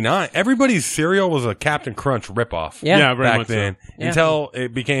 Batman 89. Everybody's cereal was a Captain Crunch ripoff. Yeah. very Back much then, Yeah. until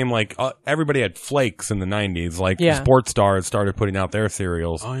it became like everybody had flakes in the 90s. Like Yeah. Sports Stars started putting out their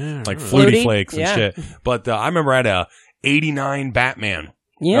cereals, yeah, like right. Flutie Flutie? Flakes and Yeah. shit. But I remember I had a 89 Batman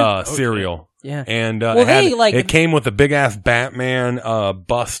cereal. Yeah. And Well, it came with a big ass Batman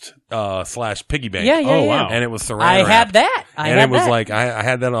bust / piggy bank. Yeah. Oh, wow. And it was saran I wrapped. had that. It was like I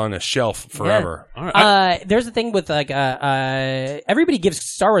had that on a shelf forever. All right. There's a thing with like everybody gives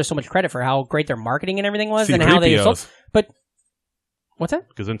Star Wars so much credit for how great their marketing and everything was and how they sold. C-3POs. But what's that?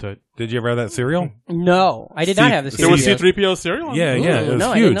 Gesundheit. Did you ever have that cereal? No, I did not have this. There was C-3PO cereal? Yeah, it was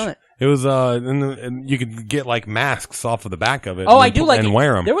no, I huge. didn't know that. It was and you could get like masks off of the back of it. Oh, and I do like and it.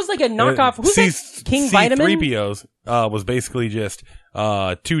 wear them. There was like a knockoff. Who's that? King Vitamin? C-3POs was basically just 2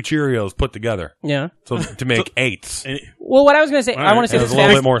 Cheerios put together. Yeah. So to make 8s. Well, what I was going to say, I want to say It this was a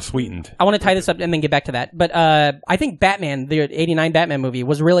little fast. bit more sweetened. I want to tie this up and then get back to that. But I think Batman, the '89 Batman movie,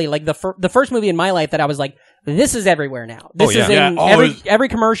 was really like the first movie in my life that I was like, this is everywhere now. This is in every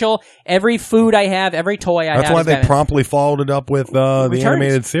commercial, every food I have, every toy I have. That's why is they Batman. promptly followed it up with the Returns.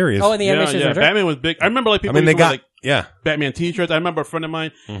 animated series. Oh, and the animation is Returns? Batman was big. I remember like people they used to wear, got like yeah. Batman t-shirts. I remember a friend of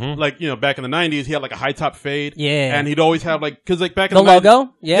mine, like, back in the 90s, he had like a high top fade. Yeah. And he'd always have like, cause like back in The the 90s,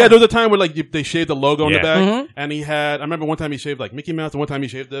 logo? Yeah. Yeah, there was a time where like they shaved the logo on the Yeah. back. And he had, I remember one time he shaved like Mickey Mouse and one time he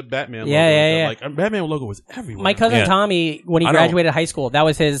shaved the Batman logo. Yeah. and stuff. Like, Batman logo was everywhere. My cousin Yeah. Tommy, when he I know. graduated high school, that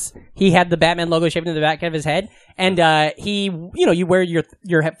was he had the Batman logo shaved in the back of his head. And, you wear your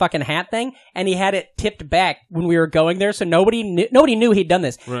fucking hat thing, and he had it tipped back when we were going there, so nobody knew he'd done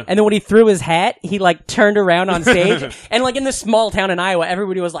this. Right. And then when he threw his hat, he like turned around on stage, and like in this small town in Iowa,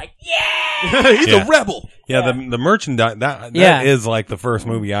 everybody was like, yeah! He's a rebel. Yeah, the merchandise that Yeah. is like the first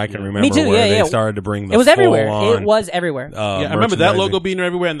movie I can remember Me too, where yeah. they started to bring the It was everywhere. full-on, It was everywhere. Yeah, I remember that merchandising. logo being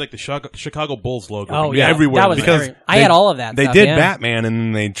everywhere and like the Chicago Bulls logo. Oh, being yeah. everywhere. That was because every- I had all of that They stuff, did yeah. Batman, and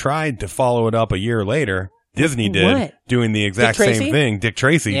then they tried to follow it up a year later. Disney did, What? doing the exact Dick Tracy? same thing. Dick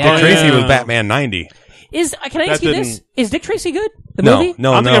Tracy. Yeah. Dick Tracy Yeah. was Batman 90. Can I ask That you this? didn't- Is Dick Tracy good? The No, movie?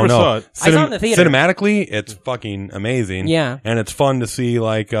 no, I don't think I ever saw it. I saw it in the theater. Cinematically, it's fucking amazing. Yeah. And it's fun to see,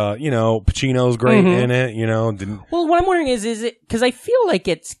 like, Pacino's great Mm-hmm. in it, didn't. Well, what I'm wondering is it because I feel like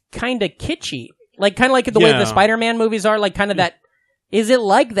it's kind of kitschy, like kind of like the way Yeah. the Spider-Man movies are, like kind of that. Is it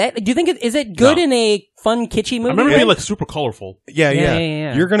like that? Do you think is it good in a fun, kitschy movie? I remember it being like super colorful.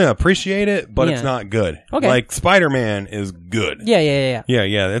 Yeah. You're gonna appreciate it, but it's not good. Okay. Like Spider-Man is good. Yeah.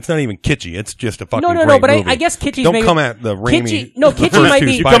 It's not even kitschy. It's just a fucking No. great But movie. I guess kitschy. Don't come at the Raimi. Kitschy might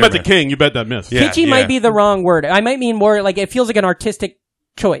be. You come at the king, you bet that miss. Kitschy might be the wrong word. I might mean more like it feels like an artistic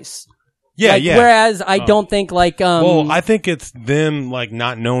choice. Yeah, like, Whereas I don't think like. Well, I think it's them like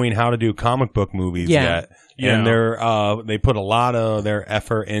not knowing how to do comic book movies yet. Yeah. And they put a lot of their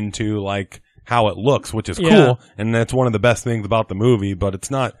effort into like how it looks, which is cool, and that's one of the best things about the movie. But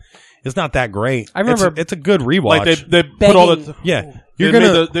it's not that great. I remember it's a good rewatch. Like they put all the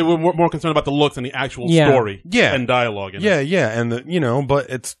they were more concerned about the looks and the actual story, and dialogue. And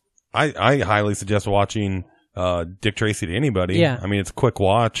but I highly suggest watching Dick Tracy to anybody. Yeah, I mean it's a quick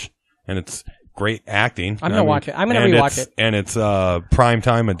watch and it's great acting. I'm gonna watch it. I'm gonna rewatch it. And it's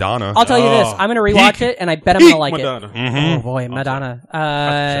primetime Madonna. I'll tell you this. I'm gonna rewatch it, and I bet I'm gonna like Madonna. it. Mm-hmm. Oh boy, Madonna.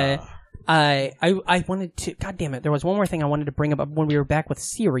 I wanted to. God damn it! There was one more thing I wanted to bring up when we were back with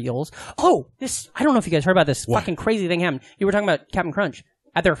cereals. Oh, I don't know if you guys heard about this fucking crazy thing happened. You were talking about Captain Crunch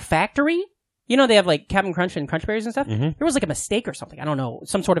at their factory. You know they have like Captain Crunch and Crunch Berries and stuff. Mm-hmm. There was like a mistake or something. I don't know,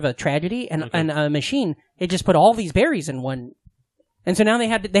 some sort of a tragedy, and a machine it just put all these berries in one. And so now they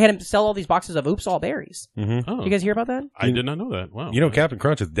had to sell all these boxes of Oops All Berries. Mm-hmm. Oh. Did you guys hear about that? I did not know that. Wow. Captain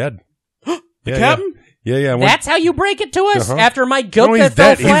Crunch is dead. The captain? Yeah. That's how you break it to us after my joke he's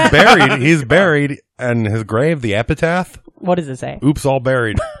that fell dead. flat? He's buried, and his grave, the epitaph. What does it say? Oops, all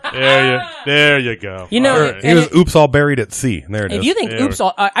buried. There you go. You know, he was oops, all buried at sea. There it is. If you think Oops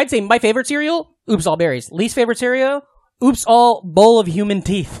All, I'd say my favorite cereal, Oops All Berries. Least favorite cereal, Oops All Bowl of Human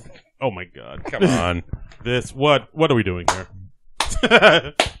Teeth. Oh my God! Come on. What are we doing here?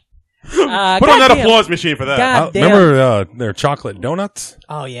 Put on that applause machine for that. God damn. Remember their chocolate donuts?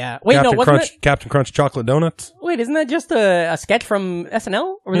 Oh yeah. Wait, wasn't it? Captain Crunch chocolate donuts? Wait, isn't that just a sketch from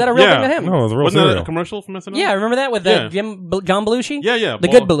SNL? Or was that a real thing to him? No, it was a real Wasn't cereal. that a commercial from SNL? Yeah, remember that with John Belushi? Yeah. The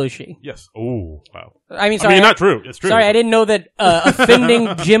good Belushi. Yes. Oh, wow. I mean, sorry. not true. It's true. Sorry, I didn't know that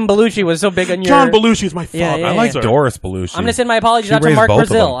offending Jim Belushi was so big on your... John Belushi is my father. Yeah, I like Doris Belushi. I'm going to send my apologies out to Mark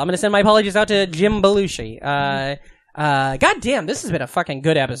Brazil. I'm going to send my apologies out to Jim Belushi. God damn, this has been a fucking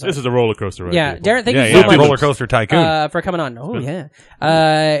good episode. This is a roller coaster, right? Yeah, Darin, thank you so so much. Roller Coaster Tycoon. For coming on. Oh, yeah.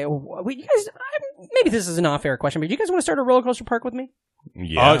 You guys, maybe this is an off-air question, but do you guys want to start a roller coaster park with me?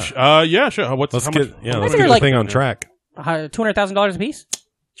 Yeah. Sure. Let's get let's the like, thing on track. $200,000 a piece?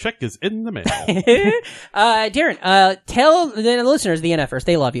 Check is in the mail. Darin, tell the listeners, the NFers,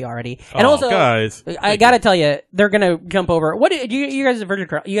 they love you already. And also, guys, I gotta tell you, they're gonna jump over. What do you guys?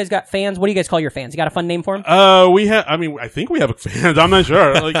 You guys got fans? What do you guys call your fans? You got a fun name for them? I think we have fans. I'm not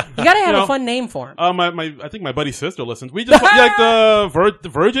sure. Like, you gotta have a fun name for them. I think my buddy's sister listens. We just like the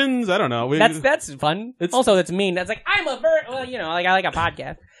virgins. I don't know. That's fun. Also, that's mean. That's like I'm a Well, like I like a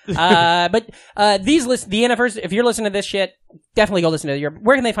podcast. But the NFers, if you're listening to this shit, definitely go listen to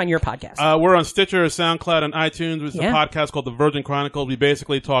where can they find your podcast? We're on Stitcher, SoundCloud, and iTunes. It's a podcast called The Virgin Chronicles. We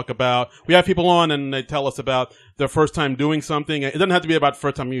basically we have people on and they tell us about their first time doing something. It doesn't have to be about the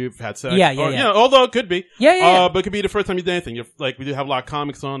first time you've had sex. Although it could be. But it could be the first time you did anything. We do have a lot of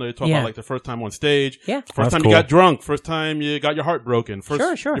comics on. They talk about like the first time on stage. Yeah. First time you got drunk. First time you got your heart broken.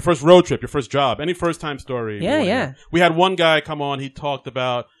 Sure. Your first road trip. Your first job. Any first time story. Yeah. We had one guy come on. He talked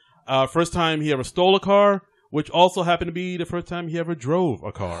about first time he ever stole a car, which also happened to be the first time he ever drove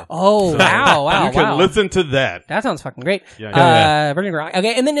a car. Oh, wow. You can listen to that. That sounds fucking great. Yeah.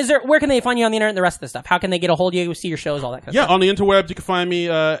 Okay, and then where can they find you on the internet and the rest of the stuff? How can they get a hold of you, see your shows, all that kind of stuff? Yeah, on the interwebs, you can find me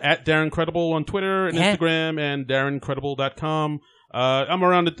at Darin Credible on Twitter and Instagram and darincredible.com. I'm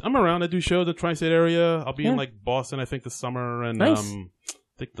around. I do shows at Tri-State area. I'll be in Boston, I think, this summer. And nice.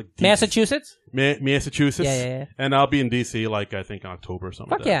 Massachusetts? Massachusetts. Yeah. And I'll be in DC, I think, in October or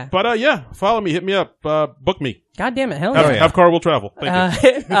something. Fuck yeah. But follow me, hit me up, book me. God damn it, hell yeah. Have car will travel. Thank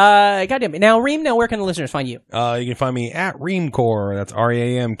you. God damn it. Now, Reem, where can the listeners find you? You can find me at Reamcore. That's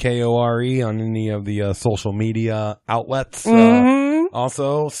REAMKORE on any of the social media outlets.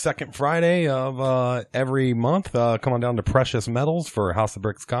 Also, second Friday of every month, come on down to Precious Metals for House of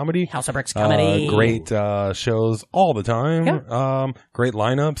Bricks Comedy. House of Bricks Comedy. Great shows all the time. Yeah. Great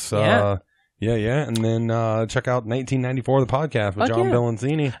lineups. Yeah. And then check out 1994, the podcast with John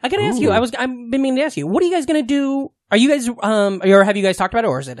Bellancini. I gotta ask you, I've been meaning to ask you, what are you guys gonna do? Are you guys, or have you guys talked about it,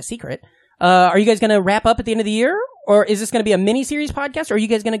 or is it a secret? Are you guys gonna wrap up at the end of the year? Or is this going to be a mini-series podcast? Or are you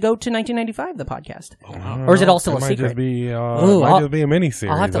guys going to go to 1995, the podcast? Or is it all still a secret? Just be, might just be a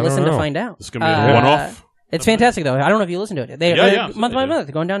mini-series. I'll have to listen to find out. It's going to be a one-off. It's fantastic, though. I don't know if you listen to it. Month by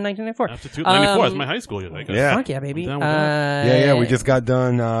month, going down 1994. After 1994, it's my high school. Yeah. Fuck yeah, baby. We just got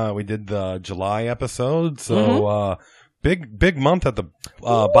done. We did the July episode. So big month at the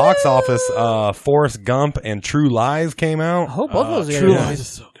box office. Forrest Gump and True Lies came out. I hope both of those are True good. Lies is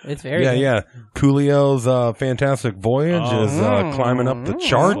so good. It's very good. Yeah. Coolio's Fantastic Voyage is climbing up the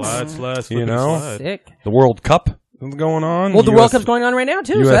charts. Slide, you know, slide. Sick. the World Cup is going on. Well, the World Cup's going on right now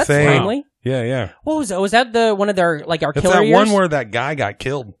too, so that's USA. timely. Yeah. What was that? Was that the one of their like It's artillery? that one where that guy got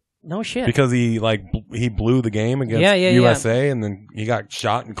killed no shit. because he blew the game against USA, and then he got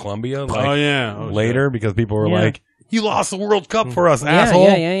shot in Colombia. Later because people were like, "You lost the World Cup for us, asshole!"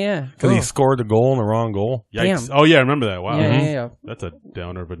 Yeah. Because he scored the goal in the wrong goal. Yikes. Damn. Oh yeah, I remember that. Wow. Yeah. That's a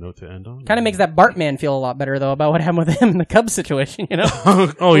downer of a note to end on. Kind of makes that Bartman feel a lot better though about what happened with him in the Cubs situation. You know?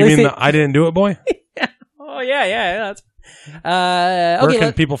 Oh, you mean the I didn't do it, boy? Oh yeah. That's. Where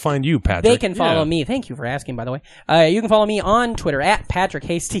can people find you, Patrick? They can follow me. Thank you for asking, by the way. You can follow me on Twitter at Patrick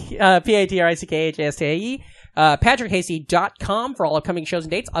Hasty, PatrickHastae, PatrickHasty.com for all upcoming shows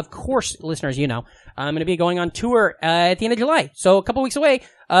and dates. Of course, listeners, you know, I'm going to be going on tour at the end of July, so a couple weeks away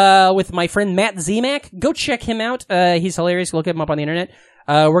with my friend Matt Zemak. Go check him out. He's hilarious. Look him up on the internet.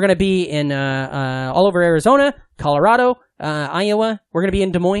 We're going to be in all over Arizona, Colorado, Iowa. We're going to be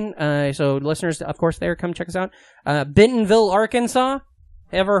in Des Moines. So listeners, of course, there, come check us out. Bentonville, Arkansas.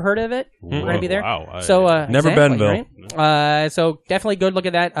 Ever heard of it? We're going to be there. Wow. Never exactly, Bentonville. Right? So definitely go look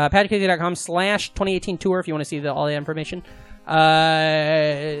at that. PatrickHasty.com/2018 tour if you want to see all the information.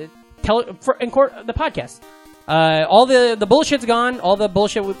 The podcast. All the bullshit's gone. All the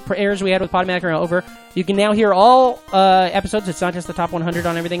bullshit errors we had with Podomatic are over. You can now hear all episodes. It's not just the top 100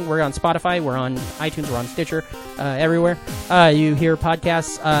 on everything. We're on Spotify. We're on iTunes. We're on Stitcher. Everywhere. You hear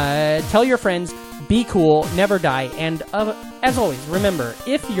podcasts. Tell your friends. Be cool. Never die. And as always, remember,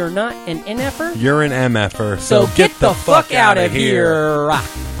 if you're not an NFer, you're an MFer. So get the fuck out of here.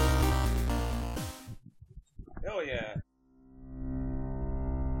 Hell yeah.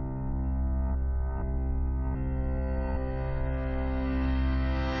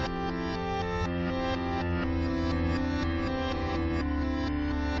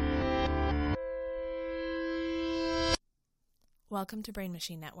 Welcome to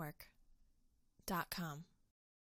BrainMachineNetwork.com.